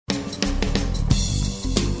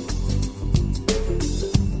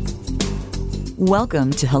Welcome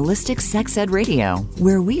to Holistic Sex Ed Radio,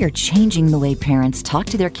 where we are changing the way parents talk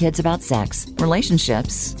to their kids about sex,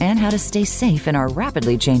 relationships, and how to stay safe in our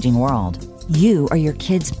rapidly changing world. You are your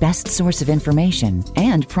kid's best source of information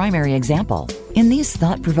and primary example. In these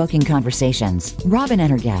thought-provoking conversations, Robin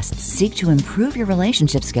and her guests seek to improve your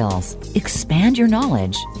relationship skills, expand your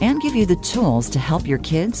knowledge, and give you the tools to help your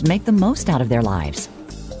kids make the most out of their lives.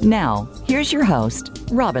 Now, here's your host,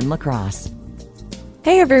 Robin LaCrosse.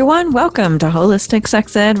 Hey everyone, welcome to Holistic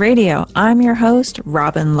Sex Ed Radio. I'm your host,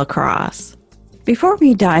 Robin LaCrosse. Before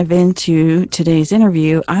we dive into today's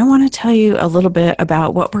interview, I want to tell you a little bit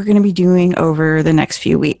about what we're going to be doing over the next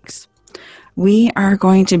few weeks. We are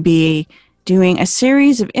going to be doing a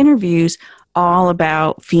series of interviews all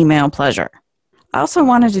about female pleasure. I also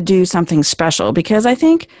wanted to do something special because I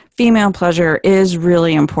think female pleasure is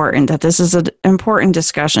really important, that this is an important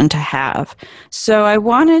discussion to have. So I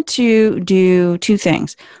wanted to do two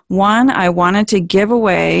things. One, I wanted to give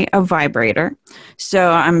away a vibrator.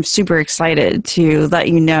 So I'm super excited to let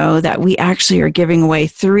you know that we actually are giving away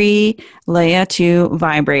 3 Leia 2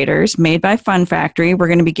 vibrators made by Fun Factory. We're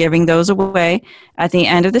going to be giving those away at the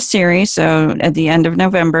end of the series. So at the end of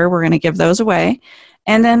November, we're going to give those away.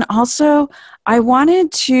 And then also, I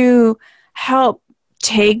wanted to help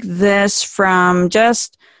take this from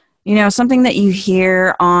just, something that you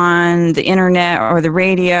hear on the internet or the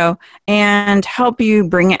radio and help you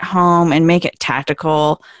bring it home and make it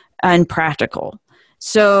tactical and practical.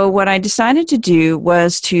 So what I decided to do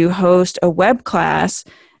was to host a web class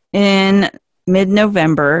in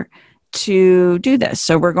mid-November to do this.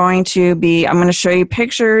 So I'm going to show you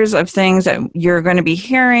pictures of things that you're going to be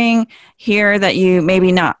hearing here that you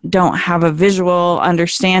maybe don't have a visual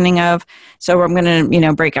understanding of. So I'm going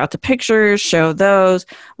to, break out the pictures, show those.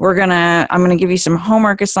 I'm going to give you some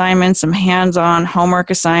homework assignments, some hands-on homework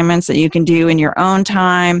assignments that you can do in your own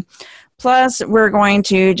time. Plus, we're going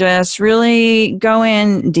to just really go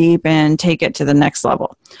in deep and take it to the next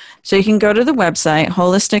level. So you can go to the website,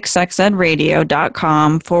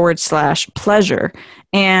 holisticsexedradio.com/pleasure,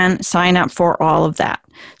 and sign up for all of that.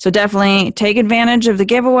 So definitely take advantage of the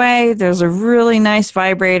giveaway. There's a really nice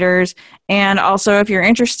vibrators. And also, if you're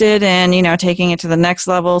interested in, taking it to the next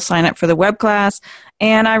level, sign up for the web class.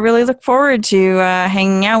 And I really look forward to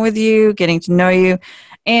hanging out with you, getting to know you.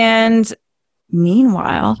 And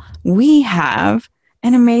meanwhile, we have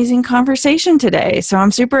an amazing conversation today. So I'm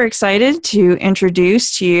super excited to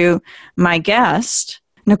introduce to you my guest,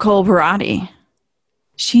 Nicole Buratti.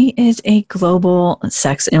 She is a global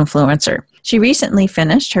sex influencer. She recently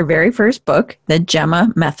finished her very first book, The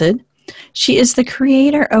Gemma Method. She is the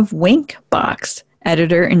creator of Wink Box,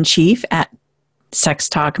 editor-in-chief at Sex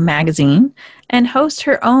Talk magazine, and hosts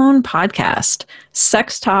her own podcast,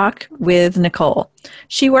 Sex Talk with Nicole.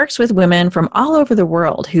 She works with women from all over the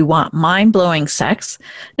world who want mind-blowing sex.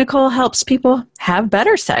 Nicole helps people have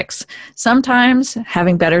better sex. Sometimes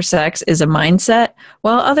having better sex is a mindset,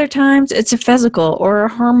 while other times it's a physical or a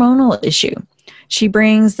hormonal issue. She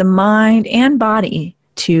brings the mind and body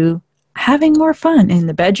to having more fun in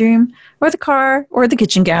the bedroom or the car or the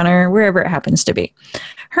kitchen counter, wherever it happens to be.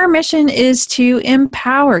 Her mission is to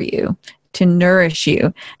empower you, to nourish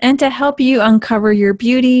you, and to help you uncover your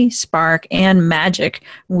beauty, spark, and magic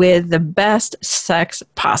with the best sex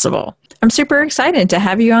possible. I'm super excited to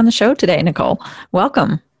have you on the show today, Nicole.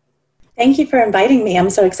 Welcome. Thank you for inviting me. I'm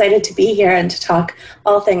so excited to be here and to talk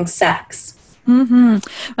all things sex. Mm-hmm.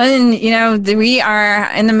 And, we are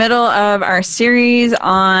in the middle of our series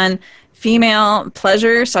on female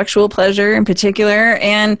pleasure, sexual pleasure in particular.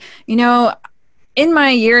 And, in my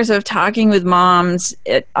years of talking with moms,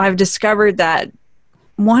 I've discovered that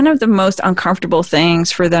one of the most uncomfortable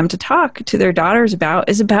things for them to talk to their daughters about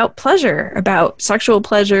is about pleasure, about sexual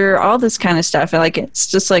pleasure, all this kind of stuff. It's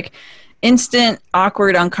just like instant,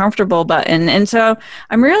 awkward, uncomfortable button. And so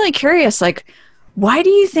I'm really curious, why do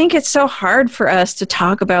you think it's so hard for us to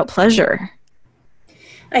talk about pleasure?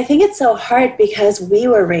 I think it's so hard because we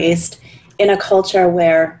were raised in a culture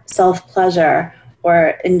where self-pleasure or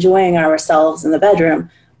enjoying ourselves in the bedroom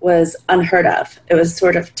was unheard of. It was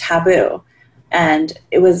sort of taboo, and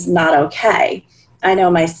it was not okay. I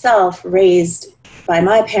know myself, raised by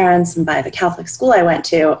my parents and by the Catholic school I went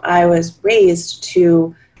to, I was raised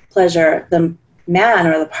to pleasure the man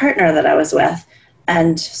or the partner that I was with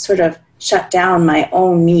and sort of shut down my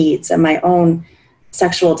own needs and my own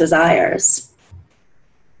sexual desires.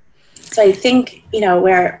 So I think,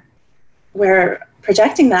 we're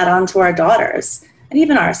projecting that onto our daughters and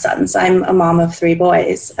even our sons. I'm a mom of 3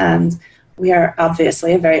 boys, and we are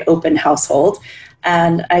obviously a very open household.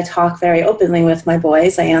 And I talk very openly with my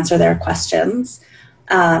boys. I answer their questions.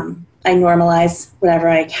 I normalize whatever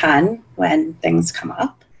I can when things come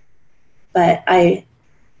up. But I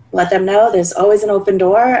let them know there's always an open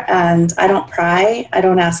door, and I don't pry. I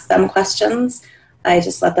don't ask them questions. I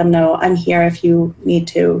just let them know I'm here if you need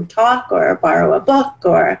to talk or borrow a book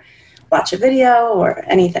or watch a video or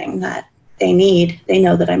anything that they need. They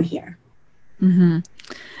know that I'm here. Mm-hmm.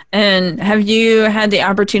 And have you had the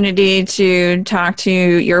opportunity to talk to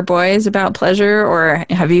your boys about pleasure, or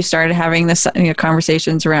have you started having this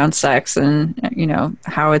conversations around sex and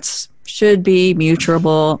how it's should be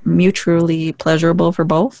mutually pleasurable for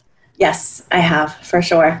both? Yes, I have, for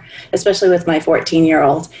sure, especially with my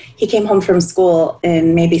 14-year-old. He came home from school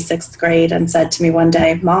in maybe 6th grade and said to me one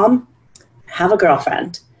day, "Mom, I have a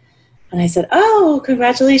girlfriend." And I said, "Oh,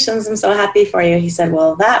 congratulations, I'm so happy for you." He said,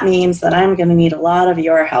 "Well, that means that I'm going to need a lot of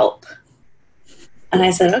your help." And I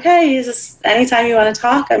said, "Okay, just anytime you want to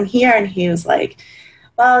talk, I'm here." And he was like,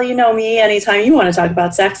 "Well, you know me, anytime you want to talk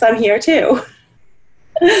about sex, I'm here too."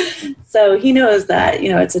 So he knows that,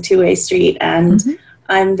 it's a two-way street, and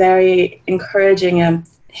I'm very encouraging of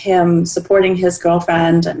him supporting his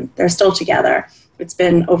girlfriend, and they're still together. It's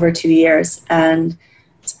been over 2 years, and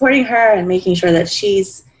supporting her and making sure that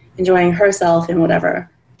she's enjoying herself in whatever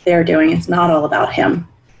they're doing. It's not all about him.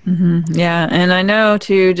 Mm-hmm. Yeah. And I know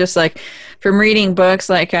too, just like from reading books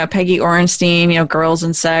like Peggy Orenstein, Girls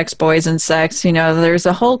and Sex, Boys and Sex, there's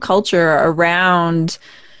a whole culture around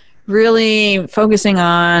really focusing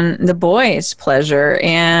on the boys' pleasure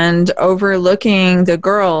and overlooking the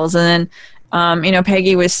girls. And then,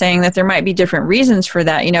 Peggy was saying that there might be different reasons for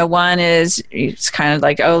that. One is it's kind of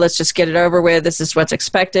like, oh, let's just get it over with. This is what's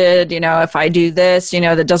expected. If I do this,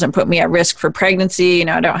 that doesn't put me at risk for pregnancy.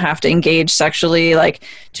 I don't have to engage sexually like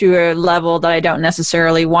to a level that I don't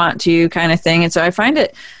necessarily want to, kind of thing. And so I find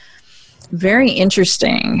it very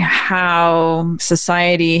interesting how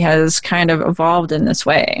society has kind of evolved in this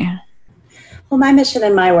way. Well, my mission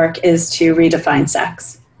in my work is to redefine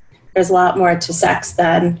sex. There's a lot more to sex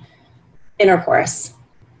than intercourse.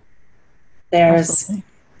 There's Absolutely.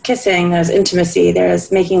 Kissing, there's intimacy, there's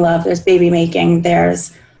making love, there's baby making,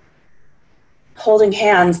 there's holding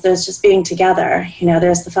hands, there's just being together.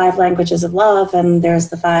 There's the 5 languages of love, and there's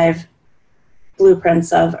the 5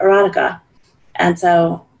 blueprints of erotica. And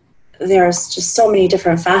so there's just so many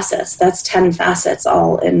different facets. That's 10 facets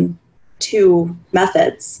all in 2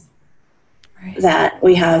 methods that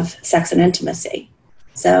we have sex and intimacy.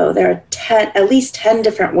 So there are at least 10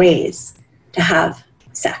 different ways to have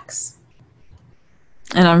sex.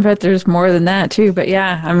 And I bet there's more than that too. But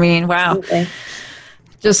yeah, I mean, wow. Absolutely.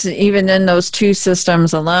 Just even in those 2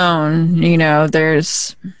 systems alone,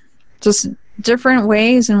 there's just different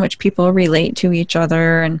ways in which people relate to each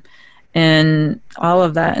other and all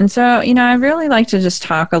of that. And so, I really like to just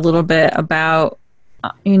talk a little bit about,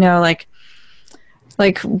 let's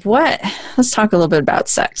talk a little bit about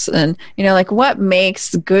sex and, what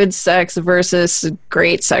makes good sex versus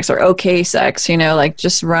great sex or okay sex,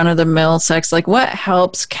 just run-of-the-mill sex, what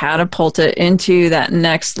helps catapult it into that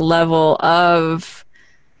next level of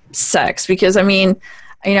sex? Because, I've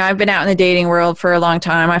been out in the dating world for a long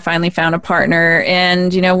time. I finally found a partner.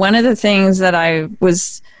 And, one of the things that I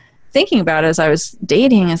was thinking about as I was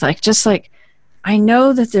dating is I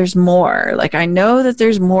know that there's more. I know that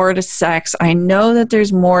there's more to sex. I know that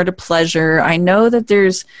there's more to pleasure. I know that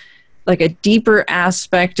there's a deeper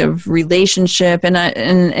aspect of relationship. And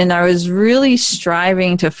I was really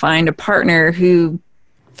striving to find a partner who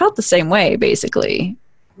felt the same way, basically.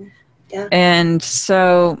 Yeah. And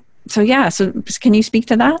so can you speak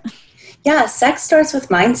to that? Yeah, sex starts with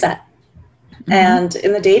mindset. Mm-hmm. And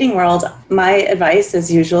in the dating world, my advice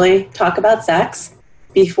is usually talk about sex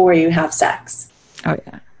before you have sex. Oh,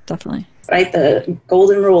 yeah, definitely. Right? The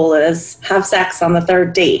golden rule is have sex on the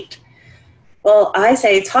 3rd date. Well, I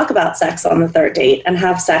say talk about sex on the 3rd date and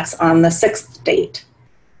have sex on the 6th date.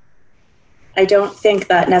 I don't think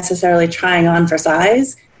that necessarily trying on for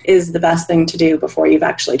size is the best thing to do before you've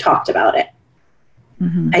actually talked about it.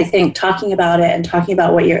 Mm-hmm. I think talking about it and talking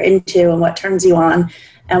about what you're into and what turns you on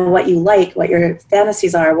and what you like, what your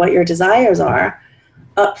fantasies are, what your desires are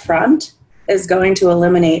up front is going to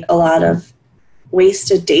eliminate a lot of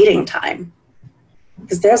wasted dating time,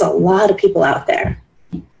 because there's a lot of people out there.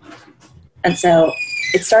 And so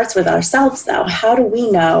it starts with ourselves, though. How do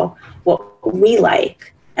we know what we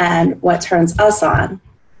like and what turns us on?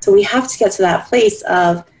 So we have to get to that place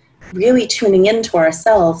of really tuning into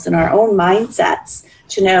ourselves and our own mindsets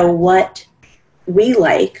to know what we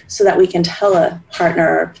like so that we can tell a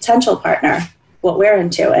partner or potential partner what we're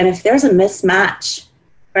into. And if there's a mismatch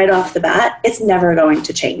right off the bat, it's never going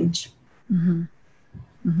to change. Mm-hmm.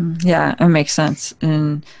 Yeah, it makes sense.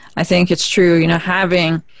 And I think it's true,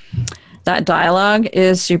 having that dialogue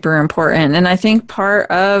is super important. And I think part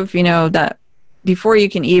of, that before you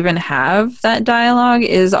can even have that dialogue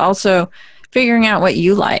is also figuring out what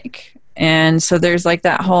you like. And so there's like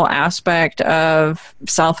that whole aspect of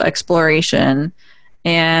self-exploration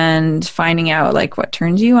and finding out like what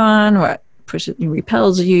turns you on, what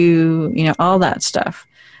repels you, all that stuff.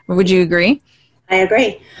 Would you agree? I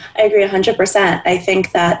agree 100%. I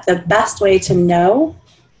think that the best way to know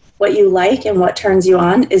what you like and what turns you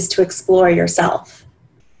on is to explore yourself.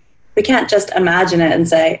 We can't just imagine it and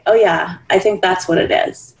say, oh yeah, I think that's what it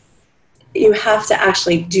is. You have to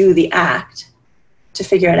actually do the act to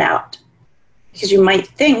figure it out. Because you might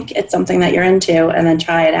think it's something that you're into and then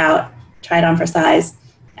try it on for size,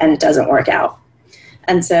 and it doesn't work out.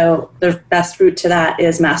 And so the best route to that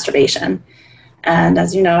is masturbation. And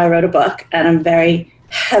as you know, I wrote a book, and I'm very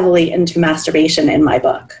heavily into masturbation in my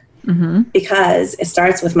book because it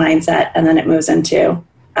starts with mindset and then it moves into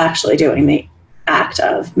actually doing the act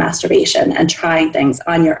of masturbation and trying things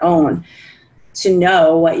on your own to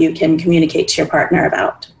know what you can communicate to your partner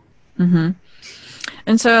about.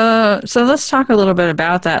 And so let's talk a little bit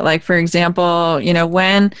about that. Like, for example,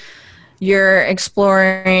 when you're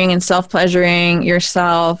exploring and self-pleasuring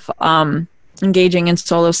yourself, engaging in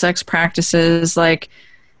solo sex practices, like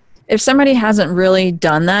if somebody hasn't really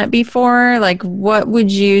done that before, like what would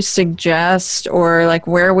you suggest, or like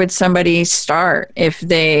where would somebody start if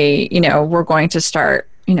they, were going to start,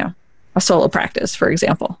 a solo practice, for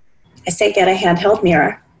example? I say get a handheld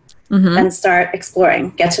mirror and start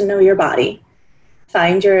exploring. Get to know your body.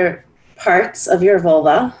 Find your parts of your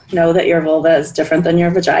vulva. Know that your vulva is different than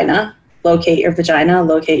your vagina. Locate your vagina,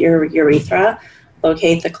 locate your urethra,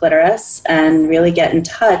 locate the clitoris, and really get in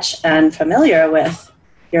touch and familiar with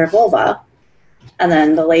your vulva, and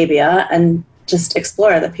then the labia, and just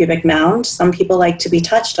explore the pubic mound. Some people like to be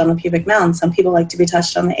touched on the pubic mound. Some people like to be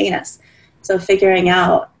touched on the anus. So figuring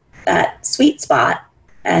out that sweet spot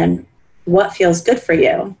and what feels good for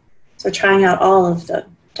you. So trying out all of the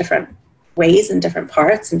different ways and different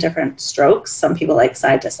parts and different strokes. Some people like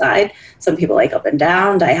side to side. Some people like up and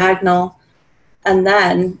down, diagonal. And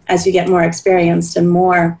then as you get more experienced and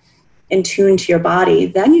more in tune to your body,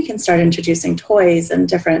 then you can start introducing toys and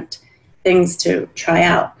different things to try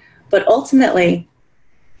out. But ultimately,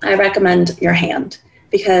 I recommend your hand,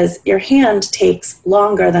 because your hand takes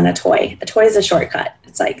longer than a toy. A toy is a shortcut.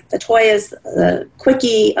 It's like the toy is the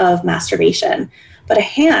quickie of masturbation, but a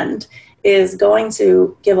hand is going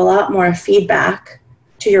to give a lot more feedback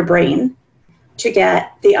to your brain to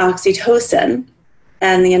get the oxytocin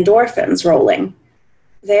and the endorphins rolling.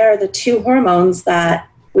 They are the two hormones that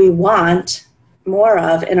we want more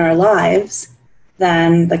of in our lives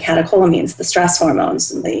than the catecholamines, the stress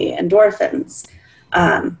hormones, and the endorphins.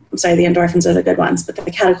 The endorphins are the good ones, but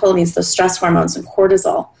the catecholamines, those stress hormones, and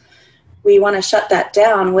cortisol. We want to shut that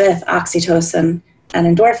down with oxytocin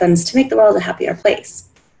and endorphins to make the world a happier place.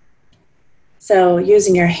 So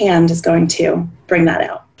using your hand is going to bring that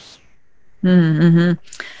out.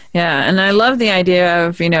 Yeah, and I love the idea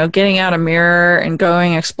of, getting out a mirror and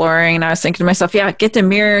going exploring. And I was thinking to myself, yeah, get the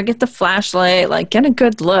mirror, get the flashlight, like get a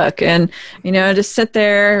good look, and, just sit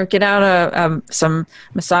there, get out some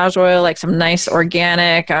massage oil, like some nice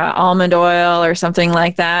organic almond oil or something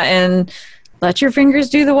like that, and let your fingers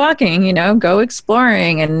do the walking, go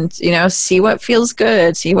exploring and, see what feels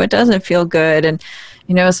good, see what doesn't feel good. And,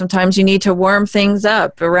 sometimes you need to warm things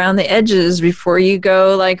up around the edges before you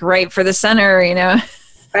go like right for the center,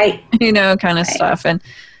 Right. kind of stuff. And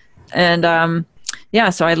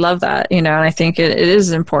so I love that, and I think it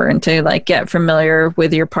is important to like get familiar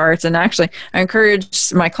with your parts. And actually I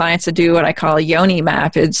encourage my clients to do what I call a yoni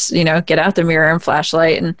map. It's, get out the mirror and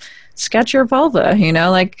flashlight and sketch your vulva,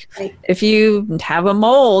 like right. If you have a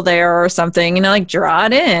mole there or something, like draw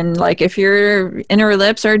it in. Like if your inner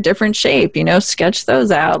lips are a different shape, sketch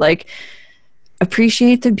those out. Like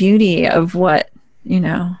appreciate the beauty of what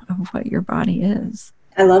your body is.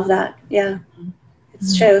 I love that. Yeah,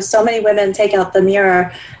 it's true. So many women take out the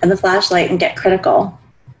mirror and the flashlight and get critical.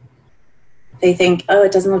 They think, oh,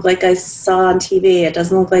 it doesn't look like I saw on TV. It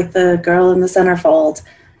doesn't look like the girl in the centerfold.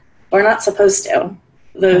 We're not supposed to.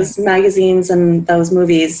 Those magazines and those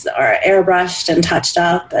movies are airbrushed and touched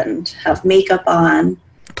up and have makeup on.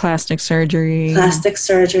 Plastic surgery,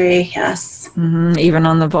 yes. Even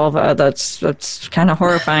on the vulva, that's kind of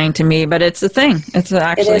horrifying to me, but it's a thing. It's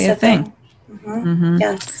actually a thing.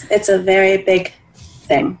 Yes, it's a very big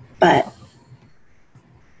thing, but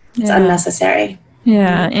it's unnecessary.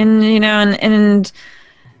 Yeah, and and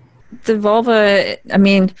the vulva, I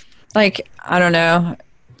mean, like, I don't know,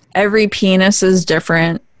 every penis is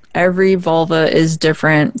different. Every vulva is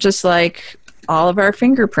different. Just like all of our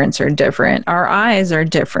fingerprints are different. Our eyes are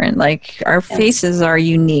different. Like our faces are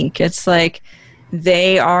unique. It's like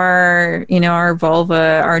they are, our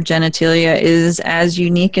vulva, our genitalia is as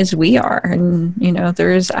unique as we are. And,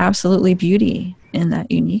 there's absolutely beauty in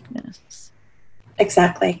that uniqueness.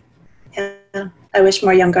 Exactly. Yeah. I wish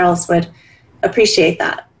more young girls would appreciate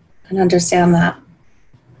that and understand that.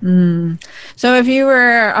 So if you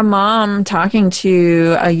were a mom talking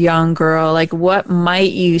to a young girl, like what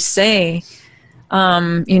might you say,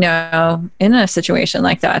 in a situation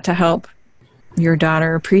like that to help your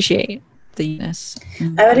daughter appreciate the uniqueness?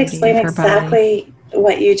 I would explain exactly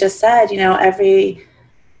what you just said. Every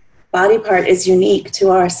body part is unique to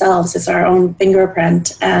ourselves. It's our own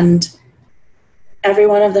fingerprint, and every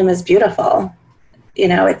one of them is beautiful.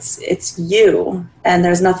 It's you, and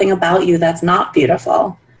there's nothing about you that's not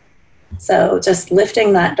beautiful. So just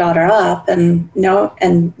lifting that daughter up and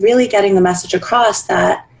really getting the message across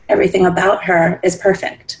that everything about her is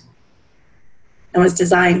perfect and was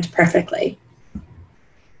designed perfectly.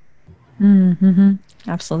 Mm-hmm.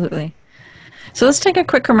 Absolutely. So let's take a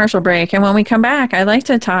quick commercial break. And when we come back, I'd like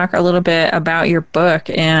to talk a little bit about your book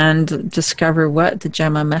and discover what the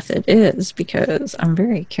Gemma method is, because I'm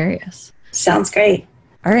very curious. Sounds great.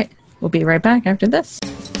 All right. We'll be right back after this.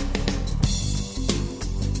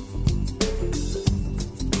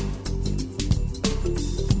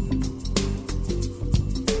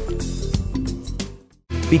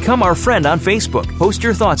 Become our friend on Facebook. Post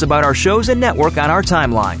your thoughts about our shows and network on our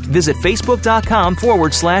timeline. Visit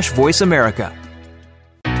facebook.com/Voice America.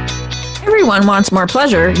 Everyone wants more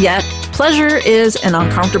pleasure, yet pleasure is an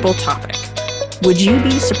uncomfortable topic. Would you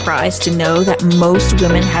be surprised to know that most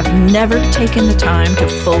women have never taken the time to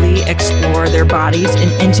fully explore their bodies in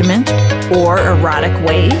intimate or erotic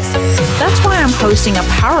ways? That's why I'm hosting a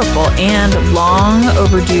powerful and long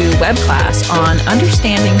overdue web class on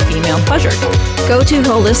understanding female pleasure. Go to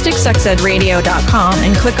holisticsexedradio.com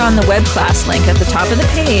and click on the web class link at the top of the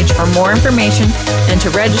page for more information and to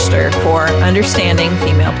register for Understanding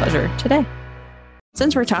Female Pleasure today.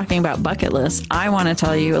 Since we're talking about bucket lists, I want to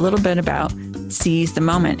tell you a little bit about Seize the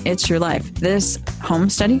Moment. It's your life. This home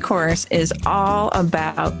study course is all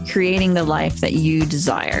about creating the life that you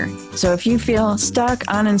desire. So if you feel stuck,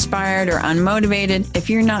 uninspired, or unmotivated, if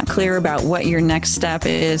you're not clear about what your next step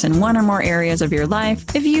is in one or more areas of your life,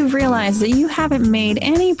 if you've realized that you haven't made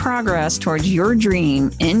any progress towards your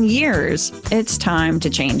dream in years, it's time to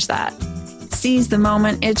change that. Seize the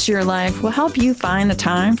Moment, It's Your Life will help you find the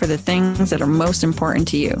time for the things that are most important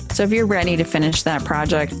to you. So if you're ready to finish that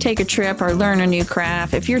project, take a trip, or learn a new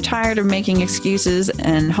craft, if you're tired of making excuses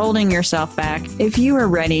and holding yourself back, if you are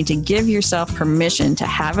ready to give yourself permission to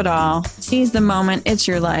have it all, Seize the Moment, It's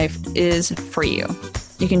Your Life is for you.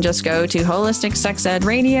 You can just go to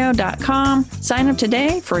holisticsexedradio.com, sign up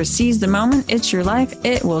today for Seize the Moment, It's Your Life.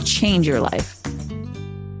 It will change your life.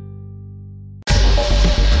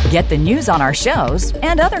 Get the news on our shows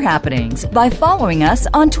and other happenings by following us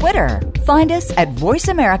on Twitter. Find us at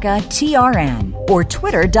VoiceAmericaTRN or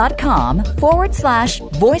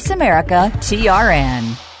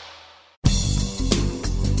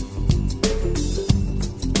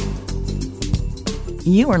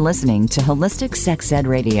You are listening to Holistic Sex Ed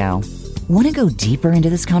Radio. Want to go deeper into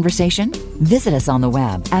this conversation? Visit us on the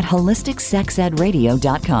web at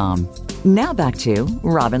holisticsexedradio.com. Now back to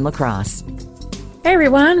Robin LaCrosse. Hey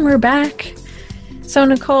everyone, we're back. So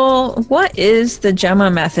Nicole, what is the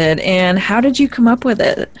Gemma method and how did you come up with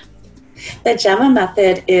it? The Gemma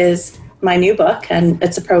method is my new book, and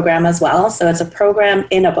it's a program as well. So it's a program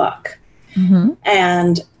in a book. Mm-hmm.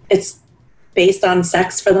 And it's based on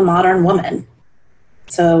sex for the modern woman.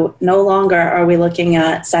 So no longer are we looking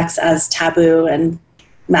at sex as taboo and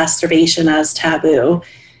masturbation as taboo.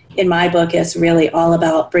 In my book, it's really all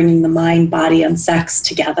about bringing the mind, body, and sex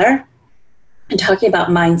together. And talking about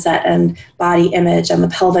mindset and body image and the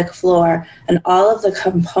pelvic floor and all of the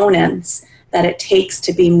components that it takes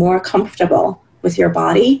to be more comfortable with your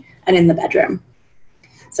body and in the bedroom.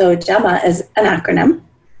 So Gemma is an acronym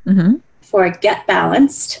for Get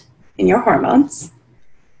Balanced in Your Hormones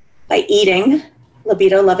by eating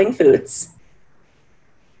libido-loving foods,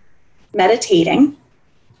 meditating,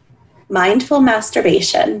 mindful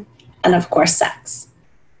masturbation, and of course, sex.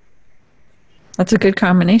 That's a good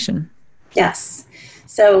combination. Yes.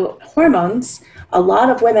 So hormones, a lot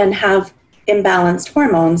of women have imbalanced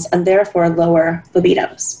hormones and therefore lower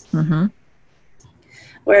libidos. Mm-hmm.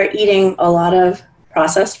 We're eating a lot of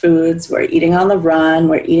processed foods. We're eating on the run.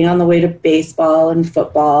 We're eating on the way to baseball and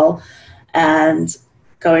football and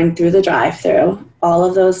going through the drive-thru. All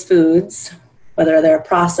of those foods whether they're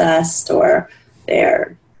processed or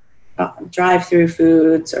they're drive-through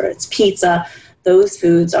foods or it's pizza. Those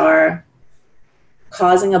foods are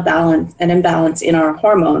causing an imbalance in our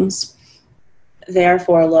hormones,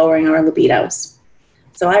 therefore lowering our libidos.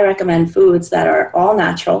 So I recommend foods that are all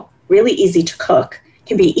natural, really easy to cook,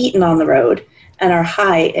 can be eaten on the road, and are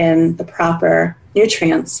high in the proper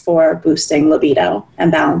nutrients for boosting libido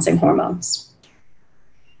and balancing hormones.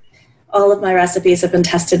 All of my recipes have been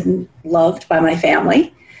tested and loved by my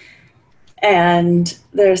family. And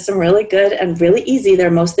there's some really good and really easy. They're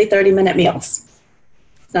mostly 30-minute meals.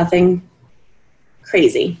 Nothing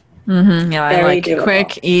crazy. Mm-hmm. Yeah, Very I like doable.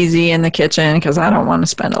 quick, easy in the kitchen because I don't want to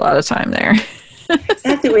spend a lot of time there.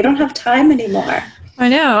 Exactly. We don't have time anymore. I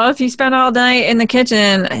know. Well, if you spend all night in the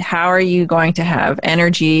kitchen, how are you going to have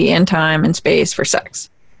energy and time and space for sex?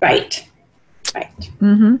 Right.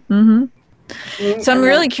 Mm-hmm. Mm-hmm. So I'm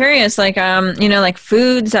really curious, like, like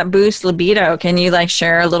foods that boost libido. Can you like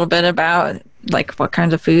share a little bit about like what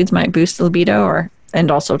kinds of foods might boost libido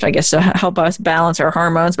and also, I guess, to help us balance our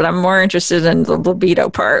hormones, but I'm more interested in the libido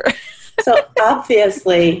part. So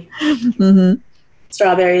obviously,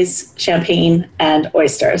 strawberries, champagne, and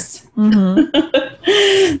oysters.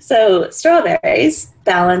 Mm-hmm. So strawberries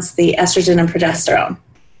balance the estrogen and progesterone.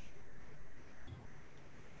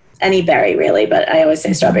 Any berry, really, but I always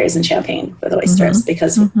say strawberries and champagne with oysters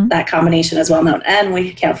because that combination is well known. And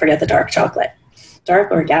we can't forget the dark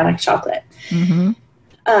organic chocolate.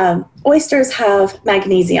 Oysters have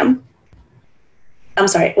magnesium.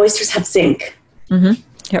 Oysters have zinc.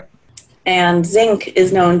 Yep. And zinc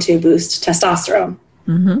is known to boost testosterone.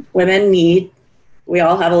 We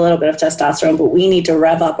all have a little bit of testosterone, but we need to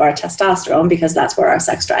rev up our testosterone because that's where our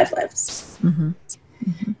sex drive lives.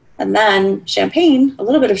 And then a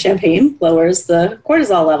little bit of champagne lowers the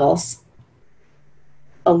cortisol levels.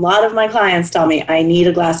 A lot of my clients tell me, I need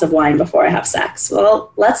a glass of wine before I have sex.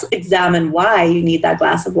 Well, let's examine why you need that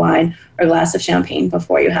glass of wine or glass of champagne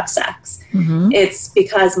before you have sex. It's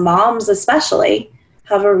because moms especially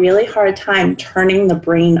have a really hard time turning the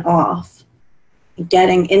brain off,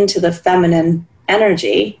 getting into the feminine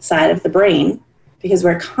energy side of the brain, because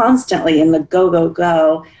we're constantly in the go, go,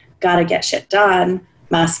 go, gotta get shit done,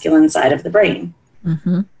 masculine side of the brain.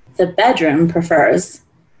 The bedroom prefers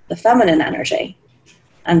the feminine energy.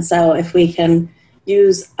 And so if we can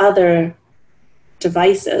use other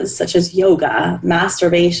devices such as yoga,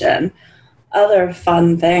 masturbation, other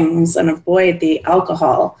fun things, and avoid the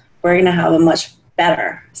alcohol, we're going to have a much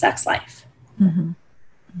better sex life.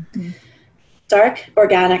 Dark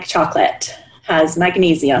organic chocolate has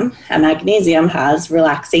magnesium, and magnesium has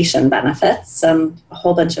relaxation benefits and a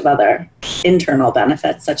whole bunch of other internal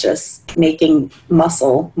benefits, such as making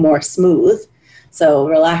muscle more smooth. So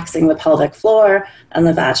relaxing the pelvic floor and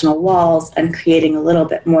the vaginal walls and creating a little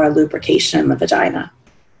bit more lubrication in the vagina.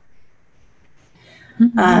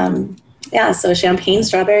 So champagne,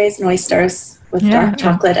 strawberries, and oysters with dark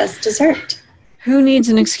chocolate as dessert. Who needs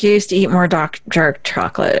an excuse to eat more dark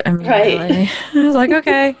chocolate? I mean, right. Really. I was like,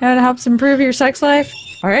 okay, that helps improve your sex life.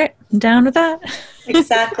 All right, I'm down with that.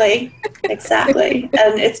 Exactly.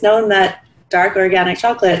 And it's known that dark organic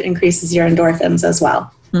chocolate increases your endorphins as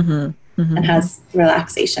well. And has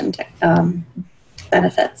relaxation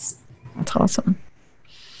benefits. That's awesome.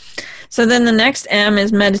 So then the next M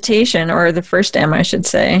is meditation, or the first M, I should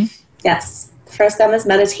say. Yes. The first M is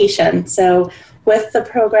meditation. So with the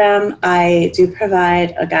program, I do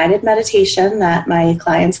provide a guided meditation that my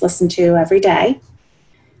clients listen to every day.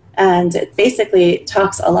 And it basically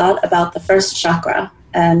talks a lot about the first chakra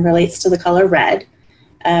and relates to the color red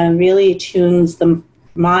and really tunes the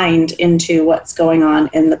mind into what's going on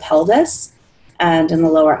in the pelvis and in the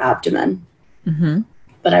lower abdomen.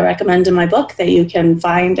 But I recommend in my book that you can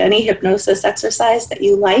find any hypnosis exercise that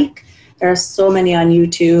you like. There are so many on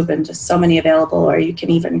YouTube and just so many available, or you can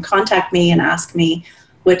even contact me and ask me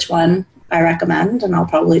which one I recommend, and I'll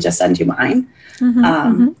probably just send you mine.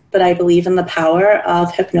 But I believe in the power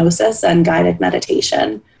of hypnosis and guided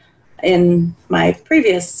meditation. In my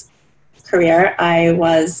previous career, I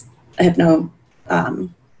was not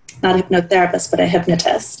a hypnotherapist, but a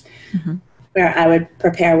hypnotist, where I would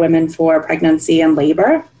prepare women for pregnancy and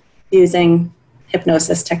labor using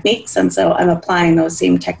hypnosis techniques. And so I'm applying those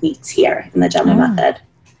same techniques here in the Gemma method.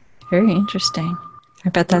 Very interesting. I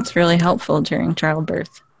bet that's really helpful during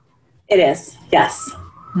childbirth. It is, yes.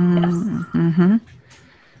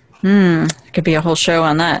 It could be a whole show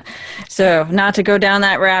on that. So not to go down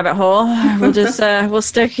that rabbit hole, we'll just we'll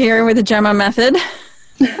stick here with the Gemma method.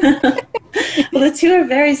 Well, the two are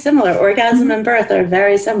very similar. Orgasm and birth are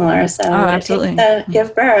very similar. So absolutely. To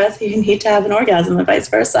give birth, you need to have an orgasm and vice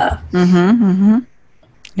versa.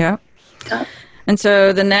 Yeah. And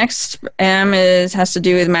so the next M has to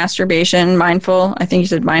do with masturbation, mindful. I think you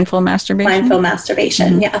said mindful masturbation. Mindful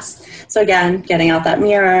masturbation, yes. So again, getting out that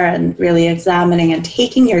mirror and really examining and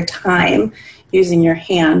taking your time using your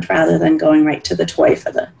hand rather than going right to the toy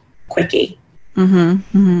for the quickie. And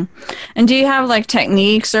do you have like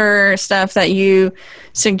techniques or stuff that you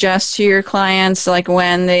suggest to your clients, like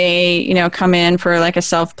when they, come in for like a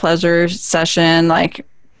self-pleasure session, like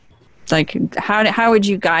how would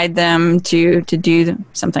you guide them to do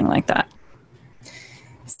something like that?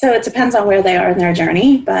 So it depends on where they are in their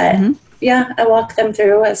journey, but I walk them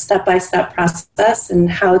through a step-by-step process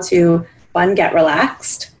and how to, one, get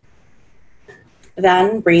relaxed,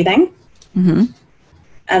 then breathing, and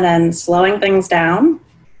then slowing things down.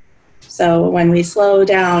 So when we slow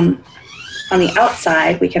down on the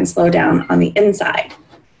outside, we can slow down on the inside.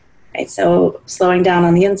 Right? So slowing down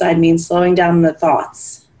on the inside means slowing down the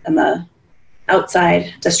thoughts and the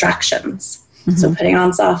outside distractions. So putting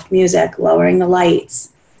on soft music, lowering the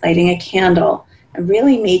lights, lighting a candle, and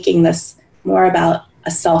really making this more about a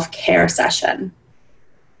self-care session.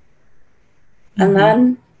 And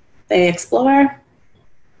then they explore,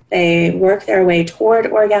 they work their way toward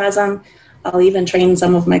orgasm. I'll even train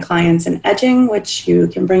some of my clients in edging, which you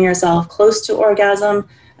can bring yourself close to orgasm,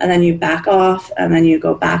 and then you back off, and then you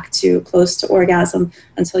go back to close to orgasm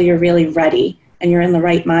until you're really ready and you're in the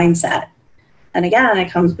right mindset. And again, it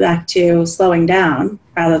comes back to slowing down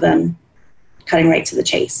rather than cutting right to the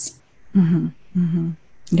chase.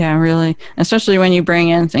 Yeah, really. Especially when you bring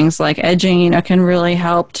in things like edging, can really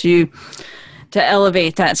help to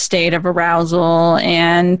elevate that state of arousal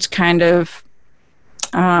and kind of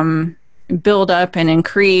build up and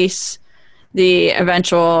increase the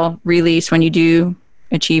eventual release when you do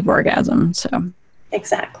achieve orgasm. So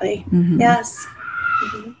exactly. Yes.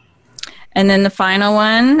 And then the final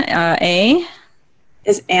one, A,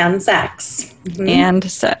 is and sex. And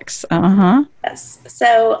sex. Yes.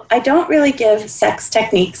 So I don't really give sex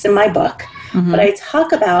techniques in my book, but I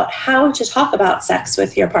talk about how to talk about sex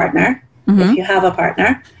with your partner, if you have a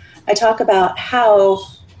partner. I talk about how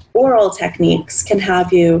oral techniques can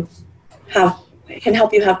help you have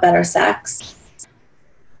better sex.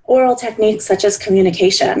 Oral techniques such as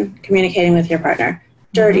communicating with your partner,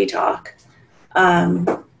 dirty talk,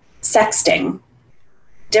 sexting,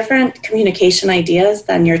 different communication ideas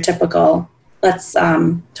than your typical, let's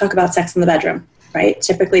talk about sex in the bedroom, right?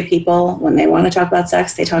 Typically people, when they want to talk about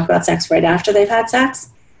sex, they talk about sex right after they've had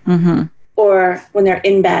sex, or when they're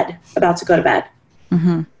in bed, about to go to bed.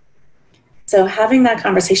 So having that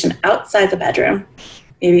conversation outside the bedroom,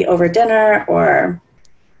 maybe over dinner or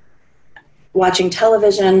watching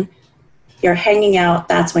television, you're hanging out,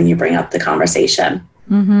 that's when you bring up the conversation.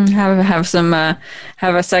 Have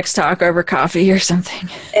a sex talk over coffee or something.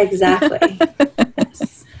 Exactly.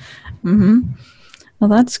 Yes. Well,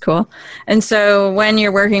 that's cool. And so when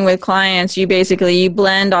you're working with clients, you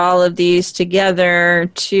blend all of these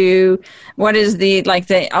together to what is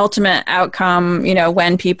the ultimate outcome,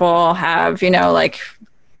 when people have,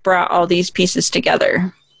 brought all these pieces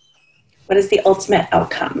together. What is the ultimate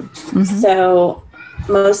outcome? So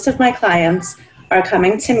most of my clients are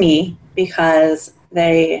coming to me because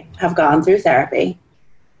they have gone through therapy.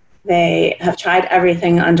 They have tried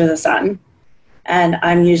everything under the sun, and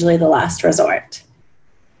I'm usually the last resort.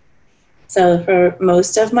 So for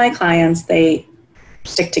most of my clients, they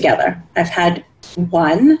stick together. I've had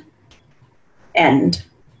one end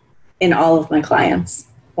in all of my clients.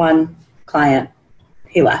 One client,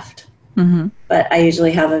 he left. But I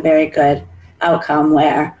usually have a very good outcome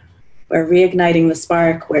where we're reigniting the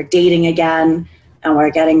spark, we're dating again, and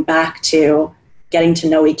we're getting back to getting to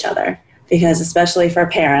know each other. Because especially for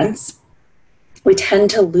parents, we tend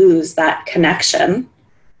to lose that connection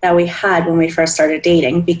that we had when we first started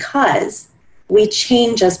dating because we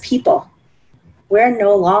change as people. We're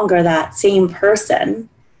no longer that same person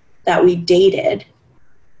that we dated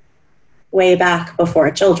way back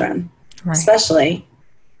before children, especially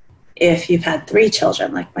if you've had 3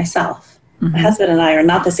 children like myself. My husband and I are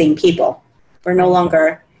not the same people. We're no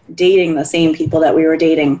longer dating the same people that we were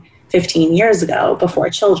dating 15 years ago before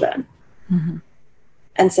children.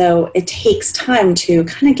 And so it takes time to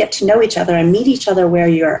kind of get to know each other and meet each other where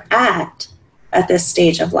you're at this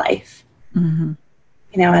stage of life. And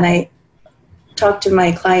I talk to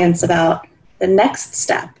my clients about the next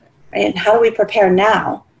step, right? And how do we prepare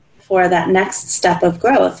now for that next step of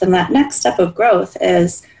growth? And that next step of growth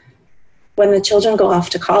is when the children go off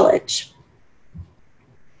to college.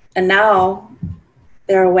 And now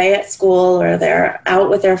they're away at school or they're out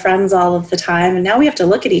with their friends all of the time. And now we have to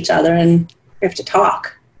look at each other and we have to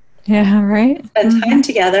talk. Yeah, right. Spend time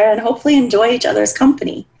together and hopefully enjoy each other's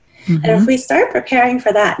company. And if we start preparing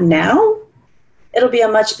for that now, it'll be a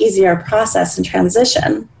much easier process and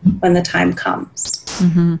transition when the time comes.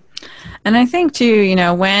 And I think too, you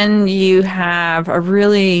know, when you have a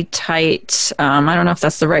really tight, I don't know if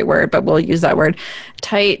that's the right word, but we'll use that word,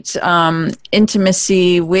 tight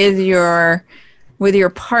intimacy with your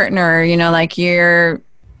partner, you know, like you're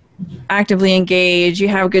actively engaged, you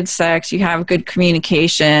have good sex, you have good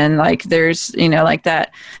communication, like there's, you know, like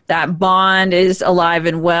that bond is alive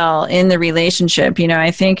and well in the relationship. You know,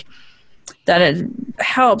 I think that it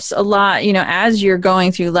helps a lot, you know, as you're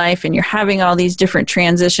going through life and you're having all these different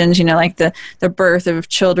transitions, you know, like the birth of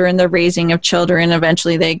children, the raising of children,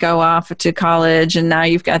 eventually they go off to college and now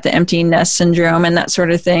you've got the empty nest syndrome and that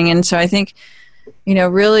sort of thing. And so I think, you know,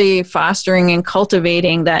 really fostering and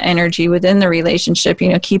cultivating that energy within the relationship, you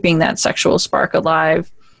know, keeping that sexual spark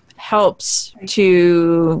alive helps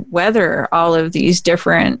to weather all of these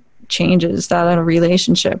different changes that a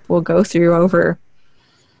relationship will go through over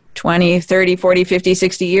 20, 30, 40, 50,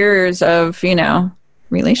 60 years of, you know,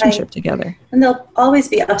 relationship together. And there'll always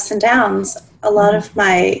be ups and downs.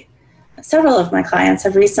 Several of my clients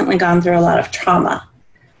have recently gone through a lot of trauma.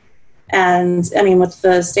 And I mean, with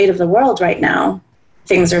the state of the world right now,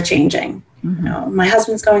 things are changing. You know, my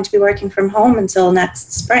husband's going to be working from home until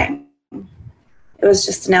next spring. It was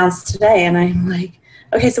just announced today. And I'm like,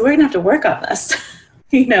 okay, so we're going to have to work on this,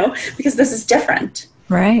 you know, because this is different.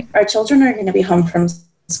 Right. Our children are going to be home from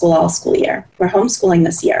school all school year. We're homeschooling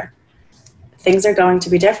this year. Things are going to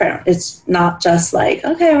be different. It's not just like,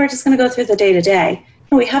 okay, we're just going to go through the day to day.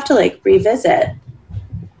 No, we have to like revisit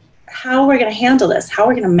how we're going to handle this, how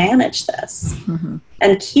we're going to manage this.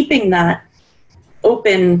 And keeping that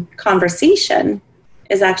open conversation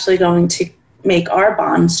is actually going to make our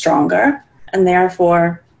bond stronger. And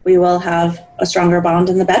therefore, we will have a stronger bond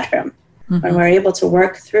in the bedroom when we're able to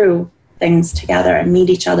work through things together and meet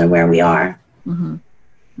each other where we are.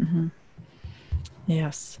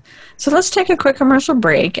 Yes. So let's take a quick commercial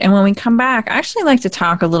break. And when we come back, I actually like to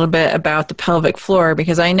talk a little bit about the pelvic floor,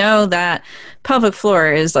 because I know that pelvic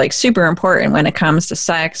floor is like super important when it comes to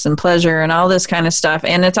sex and pleasure and all this kind of stuff.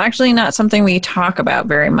 And it's actually not something we talk about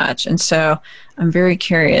very much. And so I'm very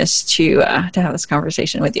curious to have this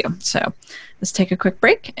conversation with you. So let's take a quick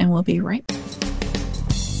break and we'll be right back.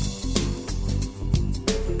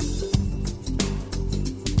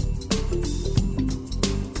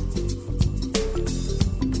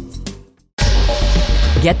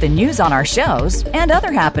 Get the news on our shows and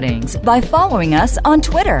other happenings by following us on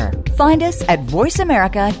Twitter. Find us at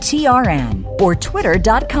VoiceAmericaTRN or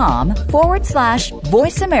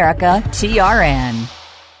twitter.com/VoiceAmericaTRN.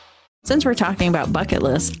 Since we're talking about bucket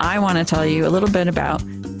lists, I want to tell you a little bit about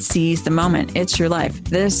Seize the Moment. It's your life.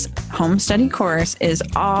 This home study course is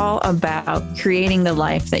all about creating the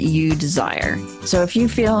life that you desire. So if you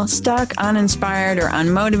feel stuck, uninspired, or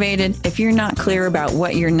unmotivated, if you're not clear about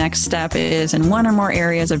what your next step is in one or more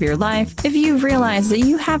areas of your life, if you've realized that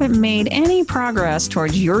you haven't made any progress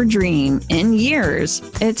towards your dream in years,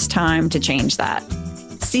 it's time to change that.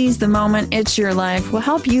 Seize the Moment, It's Your Life will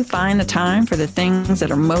help you find the time for the things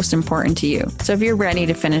that are most important to you. So if you're ready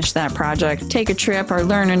to finish that project, take a trip, or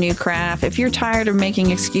learn a new craft, if you're tired of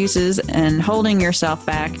making excuses and holding yourself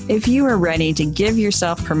back, if you are ready to give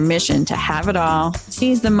yourself permission to have it all,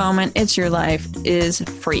 Seize the Moment, It's Your Life is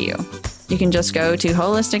for you. You can just go to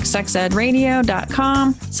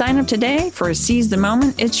holisticsexedradio.com, sign up today for Seize the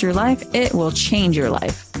Moment, It's Your Life. It will change your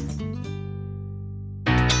life.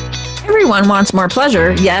 Everyone wants more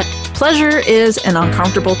pleasure, yet pleasure is an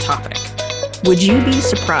uncomfortable topic. Would you be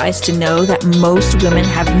surprised to know that most women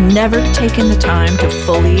have never taken the time to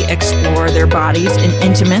fully explore their bodies in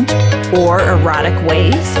intimate or erotic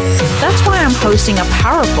ways? That's why I'm hosting a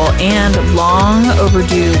powerful and long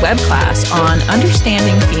overdue web class on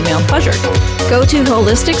understanding female pleasure. Go to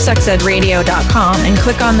holisticsexedradio.com and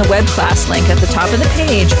click on the web class link at the top of the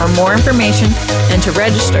page for more information and to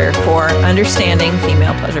register for Understanding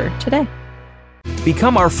Female Pleasure today.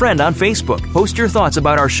 Become our friend on Facebook. Post your thoughts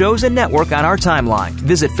about our shows and network on our timeline.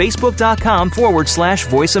 Visit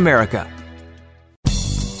Facebook.com/Voice America.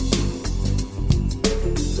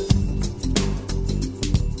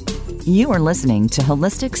 You are listening to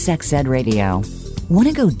Holistic Sex Ed Radio. Want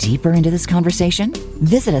to go deeper into this conversation?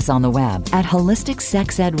 Visit us on the web at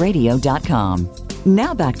holisticsexedradio.com.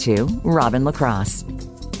 Now back to Robin LaCrosse.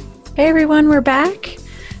 Hey everyone, we're back.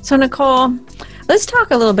 So Nicole, let's talk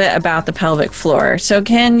a little bit about the pelvic floor. So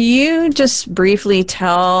can you just briefly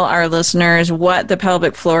tell our listeners what the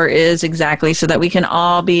pelvic floor is exactly so that we can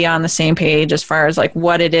all be on the same page as far as like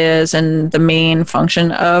what it is and the main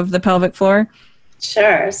function of the pelvic floor?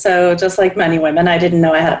 Sure. So just like many women, I didn't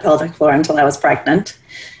know I had a pelvic floor until I was pregnant.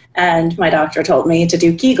 And my doctor told me to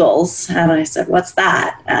do Kegels. And I said, what's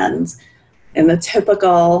that? And in the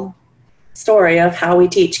typical story of how we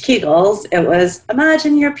teach Kegels, it was,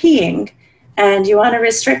 imagine you're peeing and you want to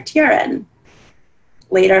restrict urine.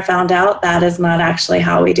 Later found out that is not actually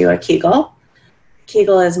how we do a Kegel.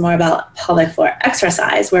 Kegel is more about pelvic floor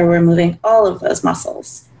exercise, where we're moving all of those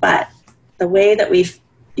muscles. But the way that we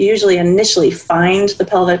usually initially find the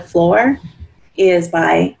pelvic floor is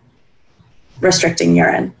by restricting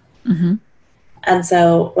urine. Mm-hmm. And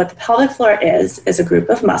so what the pelvic floor is a group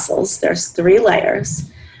of muscles. There's 3 layers,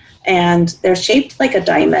 and they're shaped like a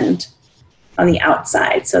diamond on the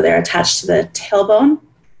outside. So they're attached to the tailbone,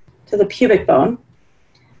 to the pubic bone,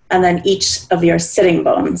 and then each of your sitting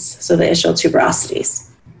bones, so the ischial tuberosities.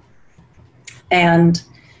 And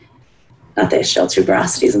not the ischial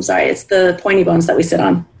tuberosities, I'm sorry, it's the pointy bones that we sit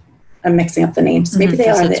on. I'm mixing up the names. Maybe they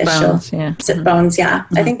are the ischial sit bones, yeah.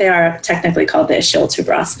 Mm-hmm. I think they are technically called the ischial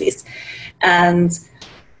tuberosities. And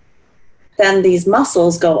then these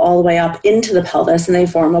muscles go all the way up into the pelvis and they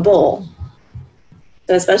form a bowl.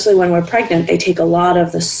 So especially when we're pregnant, they take a lot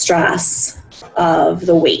of the stress of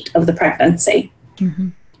the weight of the pregnancy. Mm-hmm.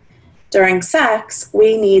 During sex,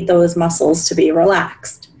 we need those muscles to be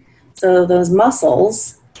relaxed. So those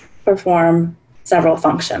muscles perform several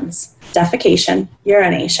functions: defecation,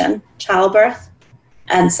 urination, childbirth,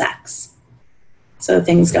 and sex. So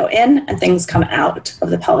things go in and things come out of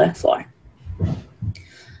the pelvic floor.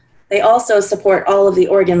 They also support all of the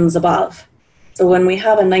organs above. So when we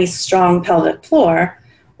have a nice, strong pelvic floor,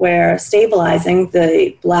 we're stabilizing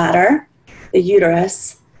the bladder, the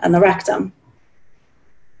uterus, and the rectum,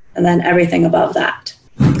 and then everything above that.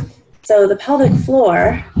 So the pelvic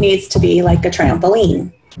floor needs to be like a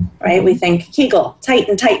trampoline, right? We think Kegel,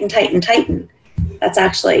 tighten, tighten, tighten, tighten. That's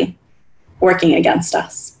actually working against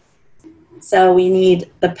us. So we need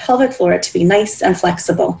the pelvic floor to be nice and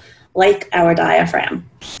flexible, like our diaphragm.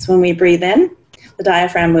 So when we breathe in, the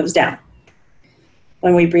diaphragm moves down.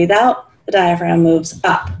 When we breathe out, the diaphragm moves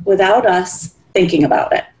up without us thinking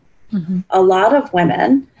about it. Mm-hmm. A lot of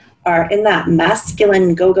women are in that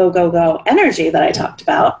masculine go, go, go, go energy that I talked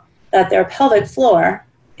about, that their pelvic floor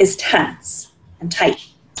is tense and tight.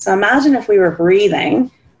 So imagine if we were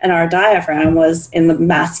breathing and our diaphragm was in the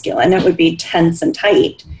masculine, it would be tense and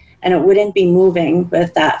tight, and it wouldn't be moving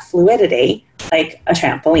with that fluidity like a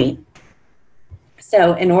trampoline.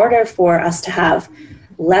 So in order for us to have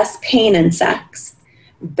less pain in sex,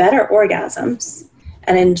 better orgasms,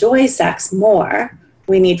 and enjoy sex more,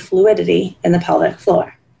 we need fluidity in the pelvic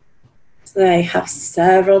floor. So they have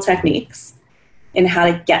several techniques in how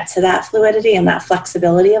to get to that fluidity and that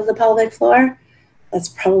flexibility of the pelvic floor. That's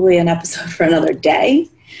probably an episode for another day.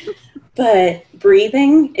 But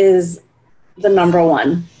breathing is the number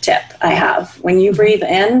one tip I have. When you breathe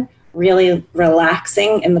in, really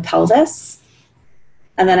relaxing in the pelvis.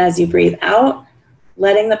 And then as you breathe out,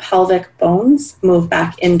 letting the pelvic bones move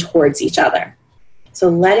back in towards each other. So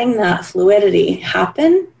letting that fluidity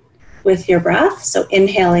happen with your breath. So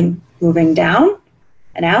inhaling, moving down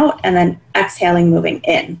and out, and then exhaling, moving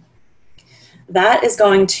in. That is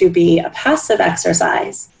going to be a passive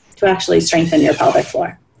exercise to actually strengthen your pelvic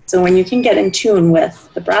floor. So when you can get in tune with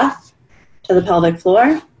the breath to the pelvic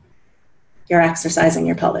floor, you're exercising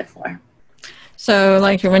your pelvic floor. So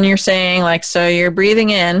like when you're saying, like, so you're breathing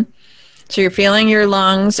in, so you're feeling your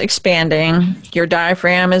lungs expanding, your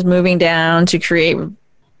diaphragm is moving down to create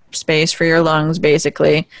space for your lungs,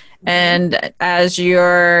 basically. And as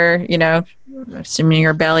you're, assuming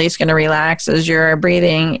your belly's going to relax as you're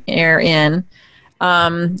breathing air in,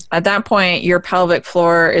 at that point, your pelvic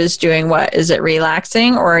floor is doing what? Is it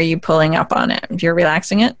relaxing, or are you pulling up on it? You're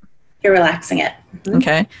relaxing it? You're relaxing it. Mm-hmm.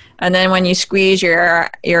 Okay. And then when you squeeze your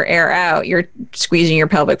air out, you're squeezing your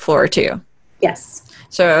pelvic floor too. Yes.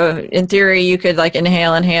 So in theory, you could like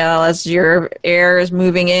inhale as your air is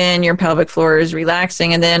moving in, your pelvic floor is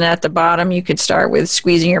relaxing. And then at the bottom, you could start with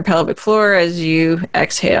squeezing your pelvic floor as you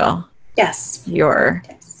exhale. Yes. Your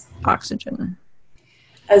oxygen.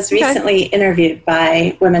 I was recently interviewed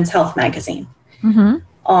by Women's Health magazine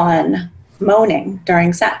on moaning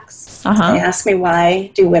during sex. They asked me,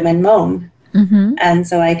 why do women moan? And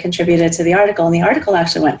so I contributed to the article, and the article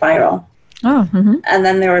actually went viral. And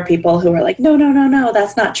then there were people who were like, no,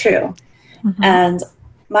 that's not true. And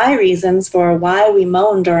my reasons for why we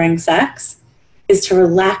moan during sex is to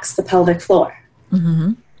relax the pelvic floor.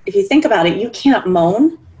 If you think about it, you can't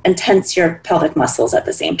moan and tense your pelvic muscles at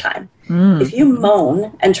the same time. If you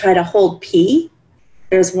moan and try to hold pee,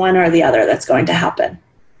 there's one or the other that's going to happen.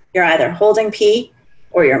 You're either holding pee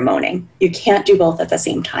or you're moaning. You can't do both at the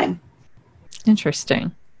same time.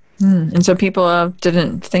 Interesting. And so people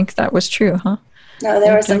didn't think that was true, huh? No,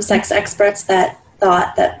 there were some sex experts that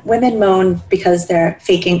thought that women moan because they're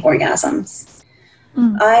faking orgasms.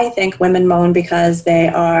 I think women moan because they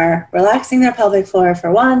are relaxing their pelvic floor, for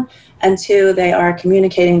one, and two, they are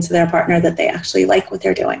communicating to their partner that they actually like what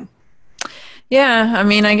they're doing. Yeah, I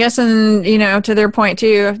mean, I guess, and to their point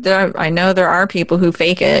too, I know there are people who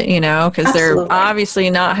fake it, because they're obviously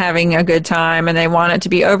not having a good time and they want it to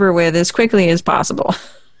be over with as quickly as possible.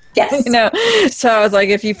 Yes. So it's like,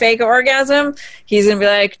 if you fake an orgasm, he's going to be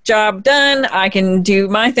like, job done, I can do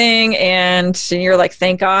my thing. And you're like,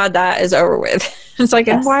 thank God that is over with. It's like,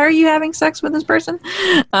 and why are you having sex with this person?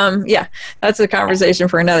 Yeah, that's a conversation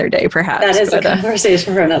for another day, perhaps. That is a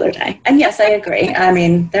conversation for another day. And yes, I agree. I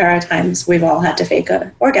mean, there are times we've all had to fake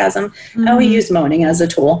an orgasm, and we use moaning as a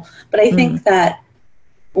tool. But I think that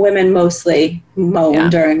women mostly moan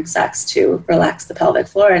during sex to relax the pelvic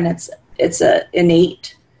floor, and it's an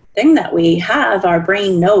innate thing that we have. Our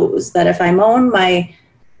brain knows that if I moan, my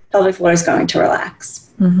pelvic floor is going to relax.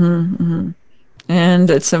 And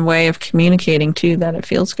it's a way of communicating too that it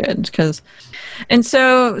feels good.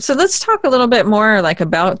 So let's talk a little bit more like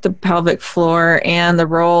about the pelvic floor and the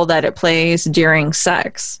role that it plays during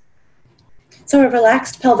sex. So a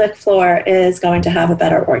relaxed pelvic floor is going to have a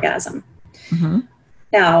better orgasm.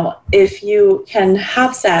 Now, if you can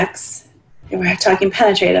have sex, we're talking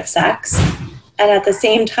penetrative sex, and at the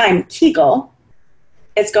same time Kegel,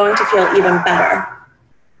 it's going to feel even better.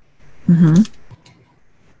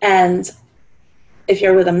 And if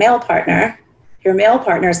you're with a male partner, your male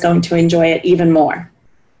partner is going to enjoy it even more.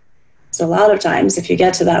 So a lot of times, if you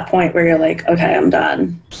get to that point where you're like, okay, I'm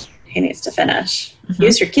done, he needs to finish,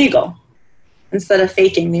 use your Kegel. Instead of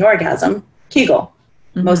faking the orgasm, Kegel.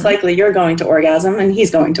 Most likely you're going to orgasm and he's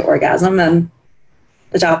going to orgasm, and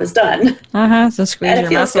the job is done. So squeeze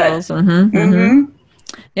your muscles.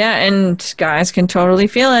 Yeah, and guys can totally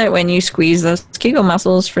feel it when you squeeze those Kegel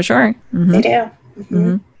muscles, for sure. They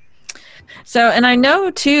do. So, and I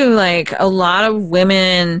know too, like a lot of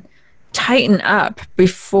women tighten up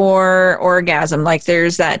before orgasm. Like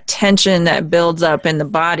there's that tension that builds up in the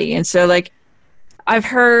body. And so like I've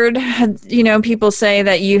heard, people say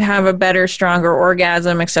that you have a better, stronger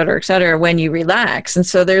orgasm, et cetera, when you relax. And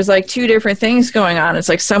so there's like two different things going on. It's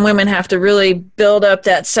like some women have to really build up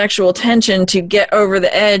that sexual tension to get over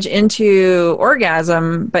the edge into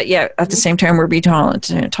orgasm. But yet at the same time, we're being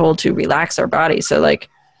told to relax our body. So like,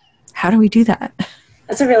 how do we do that?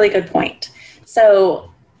 That's a really good point. So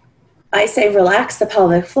I say relax the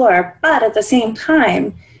pelvic floor, but at the same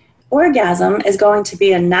time, orgasm is going to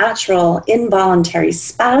be a natural involuntary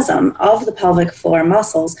spasm of the pelvic floor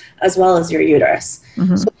muscles as well as your uterus.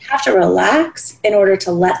 So we have to relax in order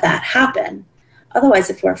to let that happen. Otherwise,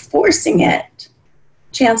 if we're forcing it,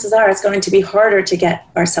 chances are it's going to be harder to get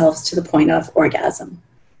ourselves to the point of orgasm.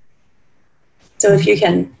 So if you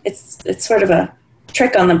can, it's sort of a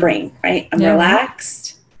trick on the brain, right? I'm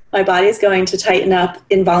relaxed, my body's going to tighten up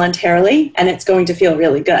involuntarily, and it's going to feel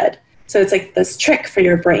really good. So it's like this trick for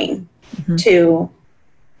your brain to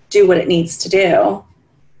do what it needs to do,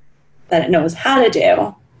 that it knows how to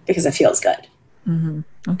do, because it feels good.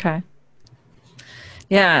 Okay.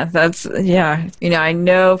 Yeah, I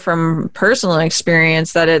know from personal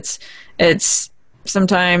experience that it's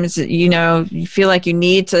sometimes, you feel like you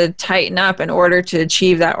need to tighten up in order to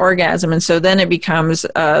achieve that orgasm. And so then it becomes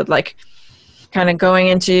like kind of going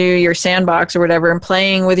into your sandbox or whatever and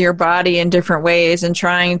playing with your body in different ways and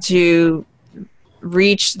trying to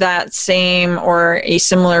reach that same or a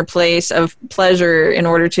similar place of pleasure in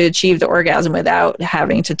order to achieve the orgasm without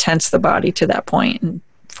having to tense the body to that point and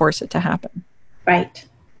force it to happen. Right.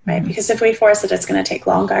 Because if we force it, it's going to take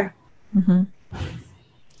longer.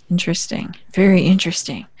 Interesting. Very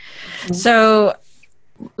interesting. So,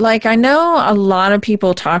 like, I know a lot of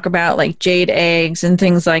people talk about like jade eggs and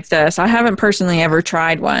things like this. I haven't personally ever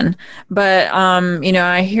tried one, but,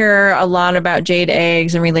 I hear a lot about jade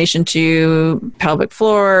eggs in relation to pelvic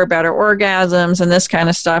floor, better orgasms, and this kind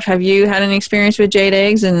of stuff. Have you had any experience with jade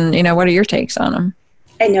eggs, and, what are your takes on them?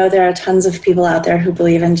 I know there are tons of people out there who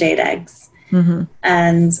believe in jade eggs.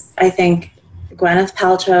 And I think Gwyneth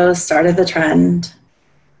Paltrow started the trend.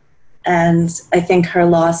 And I think her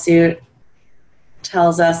lawsuit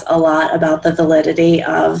tells us a lot about the validity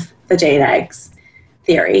of the jade eggs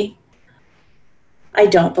theory. I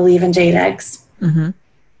don't believe in jade eggs.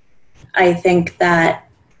 I think that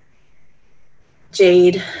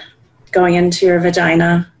jade going into your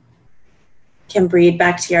vagina can breed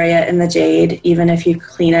bacteria in the jade, even if you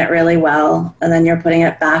clean it really well, and then you're putting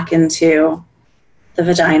it back into the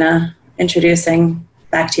vagina, introducing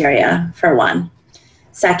bacteria, for one.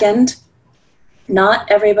 Second, not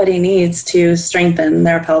everybody needs to strengthen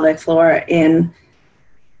their pelvic floor in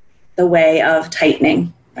the way of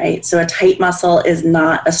tightening, right? So a tight muscle is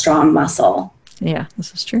not a strong muscle. Yeah,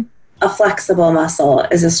 this is true. A flexible muscle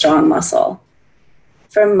is a strong muscle.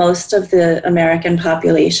 For most of the American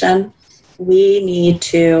population, we need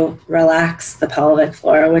to relax the pelvic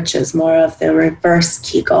floor, which is more of the reverse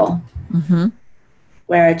Kegel,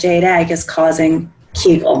 where a jade egg is causing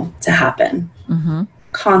Kegel to happen.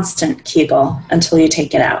 Constant Kegel until you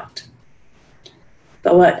take it out.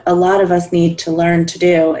 But what a lot of us need to learn to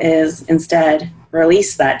do is instead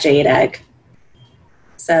release that jade egg.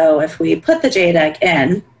 So if we put the jade egg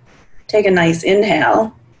in, take a nice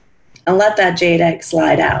inhale, and let that jade egg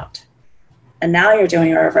slide out. And now you're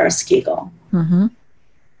doing a reverse Kegel.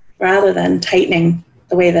 Rather than tightening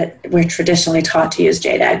the way that we're traditionally taught to use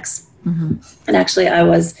jade eggs. And actually, I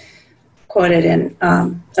was quoted in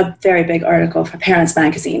a very big article for Parents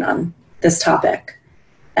Magazine on this topic.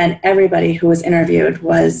 And everybody who was interviewed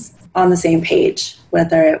was on the same page,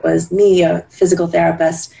 whether it was me, a physical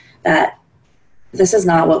therapist, that this is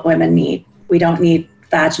not what women need. We don't need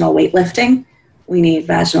vaginal weightlifting. We need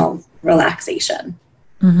vaginal relaxation.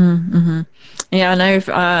 Yeah, and I've,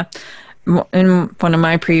 in one of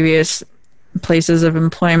my previous places of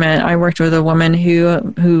employment, I worked with a woman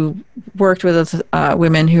who worked with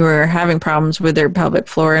women who were having problems with their pelvic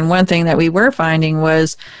floor. And one thing that we were finding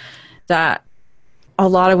was that a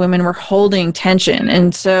lot of women were holding tension.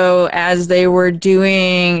 And so as they were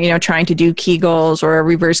doing, trying to do Kegels or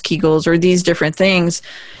reverse Kegels or these different things,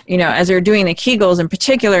 as they were doing the Kegels in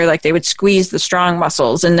particular, like they would squeeze the strong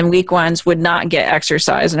muscles and the weak ones would not get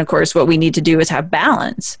exercise. And of course, what we need to do is have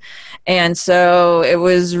balance. And so it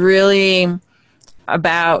was really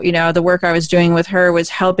about, the work I was doing with her was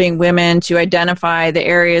helping women to identify the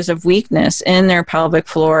areas of weakness in their pelvic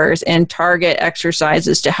floors and target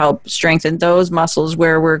exercises to help strengthen those muscles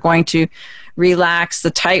where we're going to relax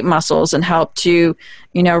the tight muscles and help to,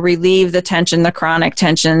 relieve the tension, the chronic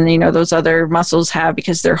tension, those other muscles have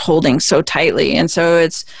because they're holding so tightly. And so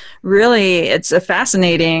it's a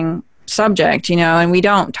fascinating subject, and we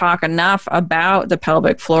don't talk enough about the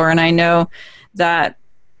pelvic floor. And I know that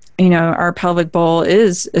our pelvic bowl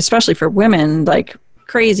is, especially for women, like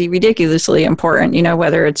crazy, ridiculously important,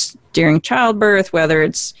 whether it's during childbirth, whether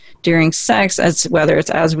it's during sex, whether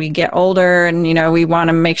it's as we get older. And, we want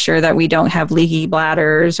to make sure that we don't have leaky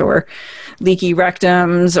bladders or leaky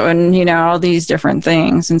rectums and, all these different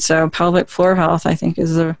things. And so pelvic floor health, I think,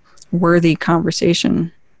 is a worthy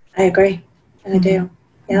conversation. I agree. I do.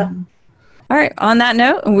 Yeah. All right. On that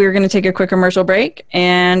note, we're going to take a quick commercial break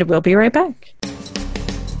and we'll be right back.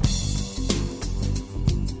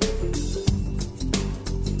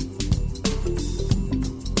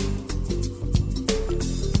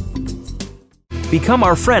 Become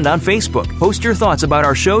our friend on Facebook. Post your thoughts about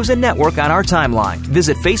our shows and network on our timeline.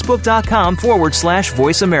 Visit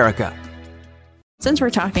facebook.com/Voice America. Since we're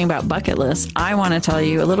talking about bucket lists, I want to tell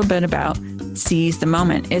you a little bit about Seize the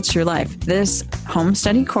Moment. It's your life. This home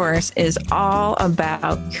study course is all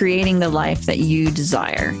about creating the life that you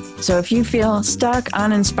desire. So if you feel stuck,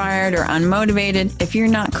 uninspired, or unmotivated, if you're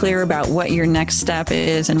not clear about what your next step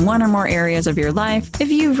is in one or more areas of your life,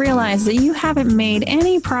 if you've realized that you haven't made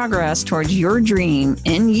any progress towards your dream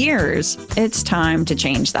in years, it's time to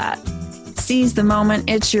change that. Seize the Moment,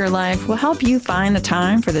 It's Your Life will help you find the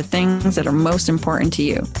time for the things that are most important to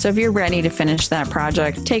you. So if you're ready to finish that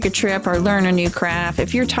project, take a trip, or learn a new craft,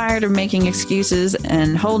 if you're tired of making excuses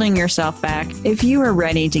and holding yourself back, if you are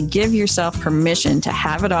ready to give yourself permission to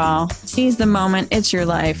have it all, Seize the Moment, It's Your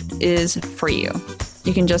Life is for you.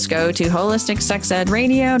 You can just go to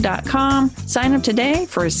holisticsexedradio.com, sign up today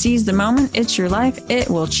for Seize the Moment, It's Your Life. It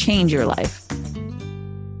will change your life.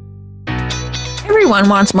 Everyone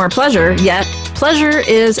wants more pleasure, yet pleasure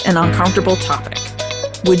is an uncomfortable topic.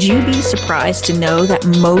 Would you be surprised to know that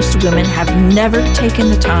most women have never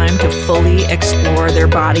taken the time to fully explore their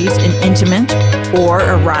bodies in intimate or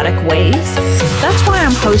erotic ways? That's why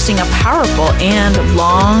I'm hosting a powerful and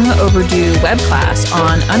long overdue web class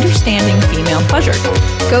on understanding female pleasure.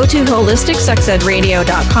 Go to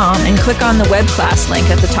holisticsexedradio.com and click on the web class link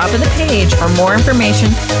at the top of the page for more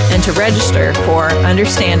information and to register for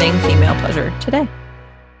Understanding Female Pleasure today.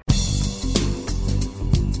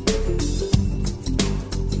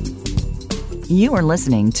 You are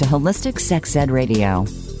listening to Holistic Sex Ed Radio.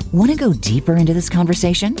 Want to go deeper into this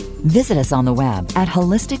conversation? Visit us on the web at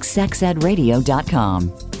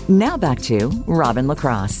holisticsexedradio.com. Now back to Robin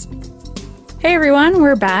LaCrosse. Hey everyone,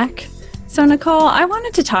 we're back. So Nicole, I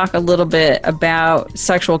wanted to talk a little bit about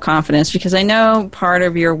sexual confidence because I know part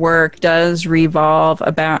of your work does revolve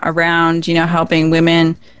around, helping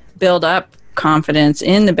women build up confidence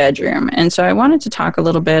in the bedroom. And so I wanted to talk a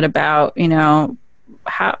little bit about,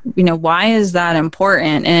 how, why is that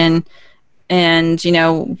important? And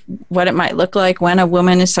what it might look like when a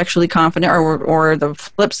woman is sexually confident, or the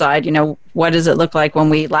flip side, what does it look like when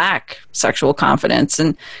we lack sexual confidence?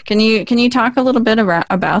 And can you talk a little bit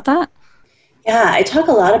about that? Yeah, I talk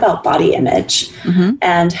a lot about body image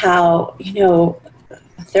and how,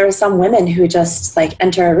 there are some women who just like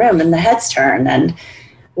enter a room and the heads turn, and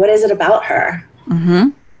what is it about her?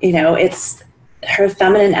 It's her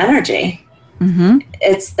feminine energy.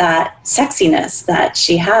 It's that sexiness that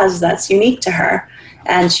she has that's unique to her,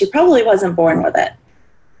 and she probably wasn't born with it.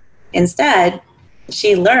 Instead,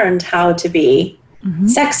 she learned how to be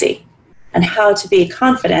sexy and how to be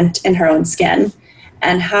confident in her own skin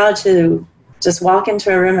and how to just walk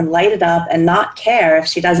into a room and light it up and not care if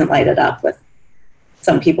she doesn't light it up with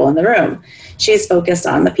some people in the room. She's focused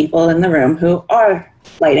on the people in the room who are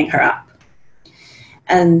lighting her up.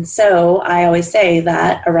 And so I always say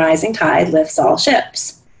that a rising tide lifts all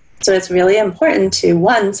ships. So it's really important to,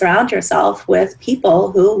 one, surround yourself with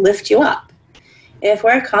people who lift you up. If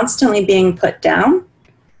we're constantly being put down,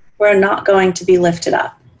 we're not going to be lifted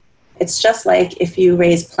up. It's just like if you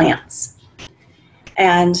raise plants.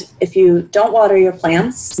 And if you don't water your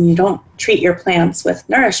plants and you don't treat your plants with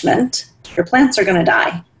nourishment, your plants are going to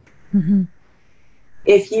die.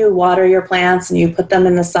 If you water your plants and you put them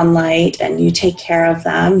in the sunlight and you take care of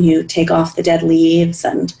them, you take off the dead leaves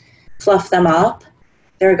and fluff them up,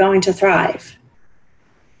 they're going to thrive.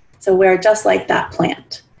 So we're just like that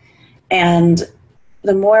plant. And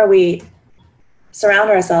the more we surround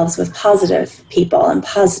ourselves with positive people and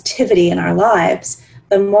positivity in our lives,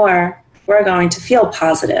 the more we're going to feel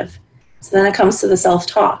positive. So then it comes to the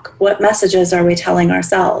self-talk. What messages are we telling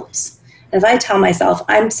ourselves? If I tell myself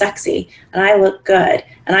I'm sexy and I look good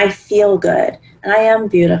and I feel good and I am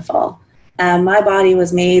beautiful and my body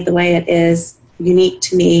was made the way it is, unique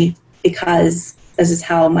to me because this is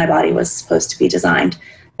how my body was supposed to be designed,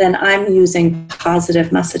 then I'm using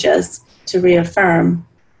positive messages to reaffirm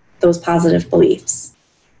those positive beliefs.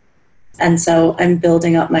 And so I'm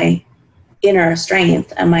building up my inner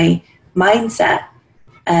strength and my mindset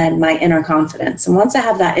and my inner confidence. And once I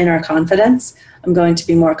have that inner confidence, I'm going to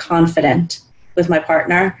be more confident with my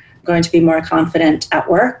partner. I'm going to be more confident at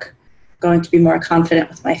work. I'm going to be more confident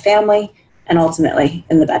with my family, and ultimately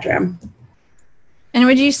in the bedroom. And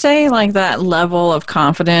would you say like that level of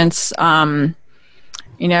confidence, do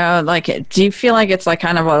you feel like it's like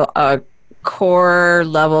kind of a core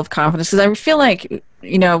level of confidence? Because I feel like,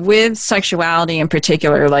 with sexuality in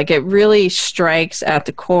particular, like it really strikes at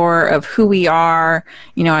the core of who we are,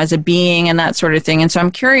 as a being and that sort of thing. And so I'm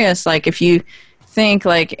curious, like if you think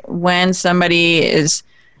like when somebody is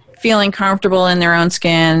feeling comfortable in their own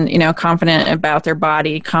skin, confident about their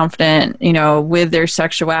body, confident, with their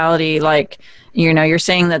sexuality, like, you're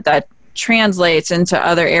saying that translates into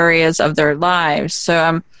other areas of their lives. So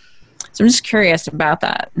I'm just curious about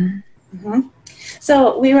that.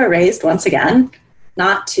 So we were raised, once again,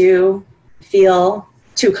 not to feel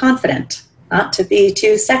too confident, not to be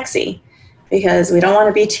too sexy, because we don't want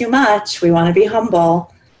to be too much. We want to be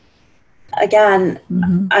humble. Again,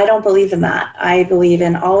 I don't believe in that. I believe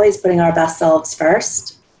in always putting our best selves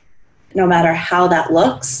first, no matter how that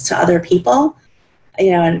looks to other people.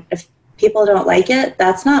 And if people don't like it,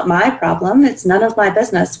 that's not my problem. It's none of my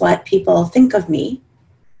business what people think of me.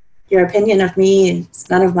 Your opinion of me is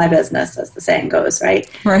none of my business, as the saying goes, right?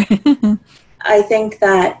 Right. I think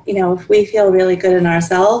that, if we feel really good in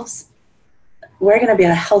ourselves, we're going to be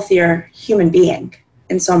a healthier human being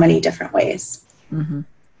in so many different ways. And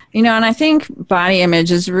I think body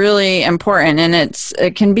image is really important, and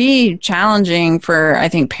it can be challenging for, I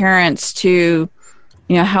think, parents to,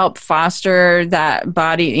 help foster that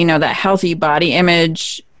body, that healthy body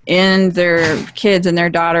image in their kids and their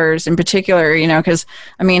daughters in particular, because,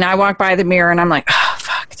 I walk by the mirror and I'm like, oh,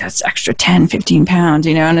 fuck, that's extra 10, 15 pounds,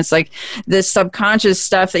 and it's like this subconscious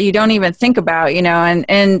stuff that you don't even think about,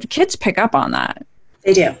 and kids pick up on that.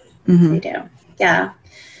 They do. They do. Yeah.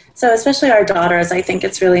 So especially our daughters, I think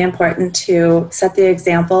it's really important to set the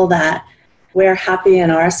example that we're happy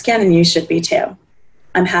in our skin and you should be too.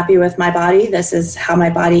 I'm happy with my body. This is how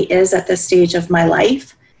my body is at this stage of my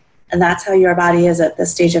life. And that's how your body is at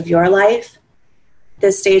this stage of your life.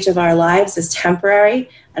 This stage of our lives is temporary,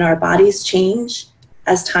 and our bodies change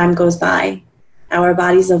as time goes by. Our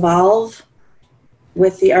bodies evolve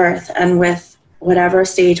with the earth and with whatever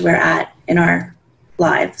stage we're at in our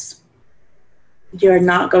lives. You're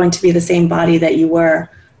not going to be the same body that you were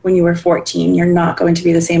when you were 14. You're not going to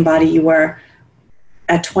be the same body you were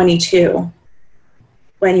at 22.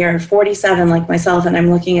 When you're 47 like myself and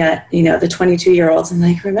I'm looking at, the 22-year-olds, I'm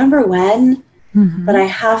like, remember when? But I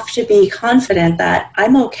have to be confident that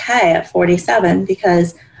I'm okay at 47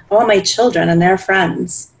 because I want my children and their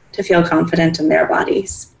friends to feel confident in their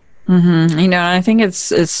bodies. I think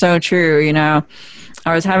it's so true.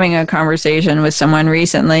 I was having a conversation with someone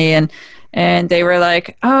recently, and they were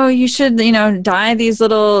like, oh, you should, dye these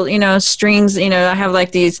little, strings. I have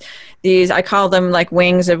like these, I call them like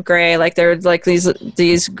wings of gray. Like they're like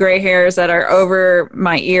these gray hairs that are over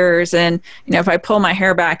my ears. And, if I pull my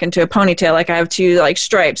hair back into a ponytail, like I have two like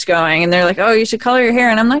stripes going, and they're like, oh, you should color your hair.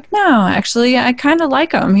 And I'm like, no, actually, I kind of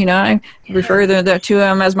like them. I refer to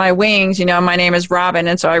them as my wings. My name is Robin.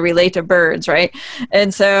 And so I relate to birds. Right.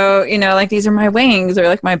 And so, like these are my wings. They're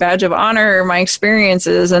like my badge of honor, my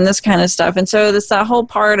experiences and this kind of stuff. And so this that whole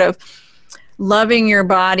part of loving your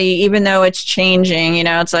body, even though it's changing,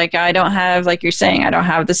 it's like, I don't have, like you're saying, I don't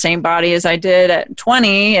have the same body as I did at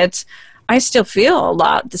 20. I still feel a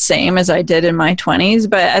lot the same as I did in my 20s,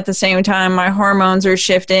 but at the same time, my hormones are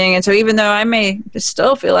shifting. And so even though I may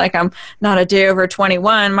still feel like I'm not a day over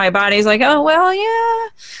 21, my body's like, oh, well, yeah,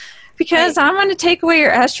 because I'm going to take away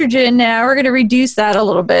your estrogen now. We're going to reduce that a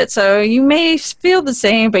little bit. So you may feel the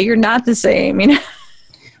same, but you're not the same,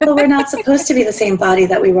 Well, we're not supposed to be the same body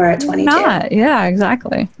that we were at 22. Not. Yeah,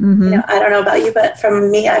 exactly. I don't know about you, but from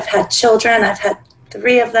me, I've had children. I've had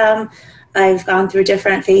 3 of them. I've gone through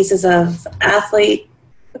different phases of athlete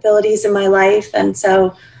abilities in my life. And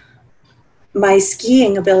so my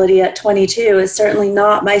skiing ability at 22 is certainly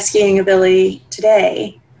not my skiing ability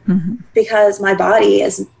today because my body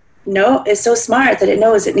is so smart that it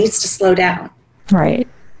knows it needs to slow down. Right.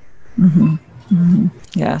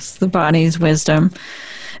 Yes, the body's wisdom.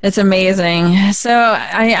 It's amazing. So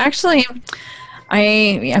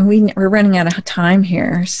we're running out of time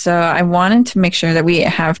here. So I wanted to make sure that we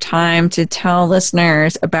have time to tell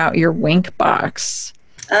listeners about your Wink box.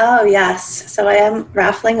 Oh, yes. So I am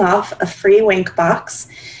raffling off a free Wink box.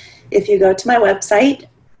 If you go to my website,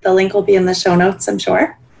 the link will be in the show notes, I'm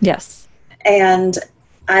sure. Yes. And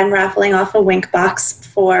I'm raffling off a Wink box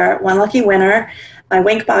for one lucky winner. My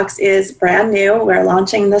Wink box is brand new. We're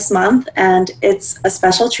launching this month, and it's a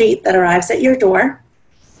special treat that arrives at your door.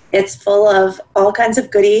 It's full of all kinds of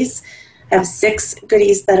goodies. I have 6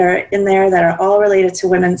 goodies that are in there that are all related to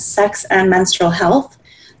women's sex and menstrual health.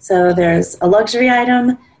 So there's a luxury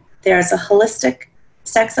item, there's a holistic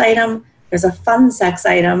sex item, there's a fun sex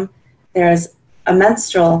item, there's a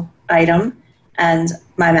menstrual item, and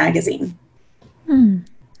my magazine. And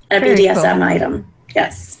a BDSM item.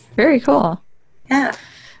 Yes. Very cool. Yeah.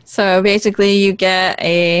 So basically you get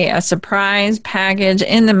a surprise package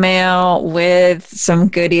in the mail with some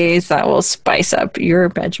goodies that will spice up your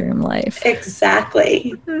bedroom life.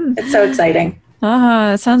 Exactly. It's so exciting.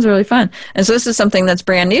 That sounds really fun. And so this is something that's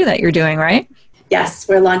brand new that you're doing, right? Yes,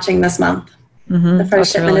 we're launching this month. The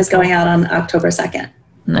first shipment is going out on October 2nd.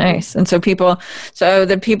 Nice. And so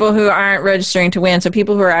the people who aren't registering to win, so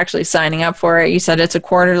people who are actually signing up for it, you said it's a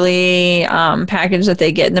quarterly package that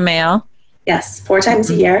they get in the mail. Yes, 4 times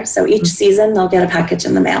a year. So each season they'll get a package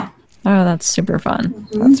in the mail. Oh, that's super fun.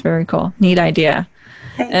 That's very cool. Neat idea.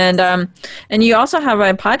 Thanks. And you also have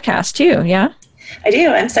a podcast too, yeah? I do.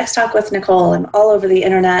 I'm Sex Talk with Nicole. I'm all over the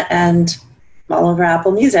internet and all over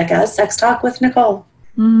Apple Music as Sex Talk with Nicole.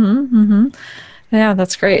 Yeah,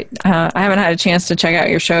 that's great. I haven't had a chance to check out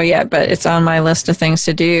your show yet, but it's on my list of things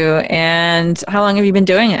to do. And how long have you been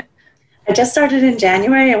doing it? I just started in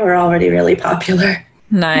January and we're already really popular.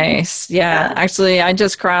 Nice. Yeah. Actually, I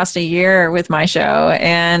just crossed a year with my show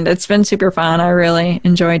and it's been super fun. I really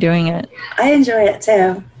enjoy doing it. I enjoy it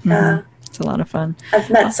too. Yeah. It's a lot of fun. I've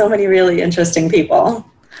met so many really interesting people.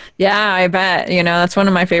 Yeah, I bet. That's one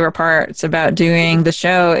of my favorite parts about doing the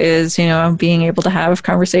show is, being able to have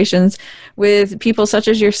conversations with people such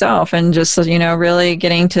as yourself and just, really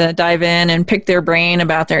getting to dive in and pick their brain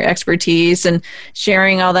about their expertise and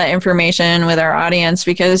sharing all that information with our audience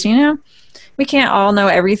because, we can't all know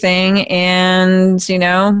everything and,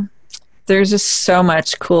 there's just so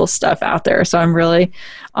much cool stuff out there. So I'm really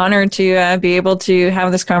honored to be able to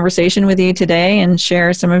have this conversation with you today and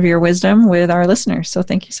share some of your wisdom with our listeners. So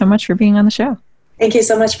thank you so much for being on the show. Thank you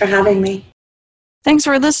so much for having me. Thanks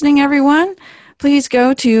for listening, everyone. Please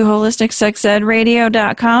go to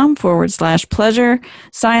holisticsexedradio.com/pleasure,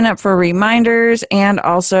 sign up for reminders, and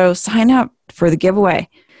also sign up for the giveaway.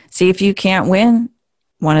 See if you can't win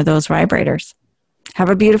one of those vibrators. Have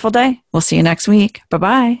a beautiful day. We'll see you next week.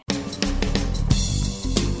 Bye-bye.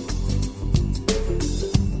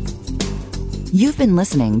 You've been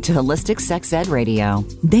listening to Holistic Sex Ed Radio.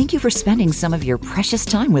 Thank you for spending some of your precious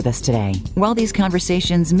time with us today. While these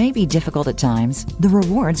conversations may be difficult at times, the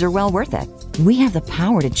rewards are well worth it. We have the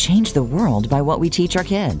power to change the world by what we teach our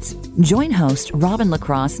kids. Join host Robin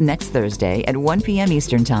LaCrosse next Thursday at 1 p.m.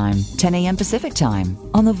 Eastern Time, 10 a.m. Pacific Time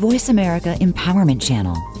on the Voice America Empowerment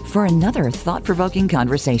Channel for another thought-provoking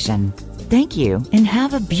conversation. Thank you and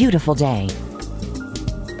have a beautiful day.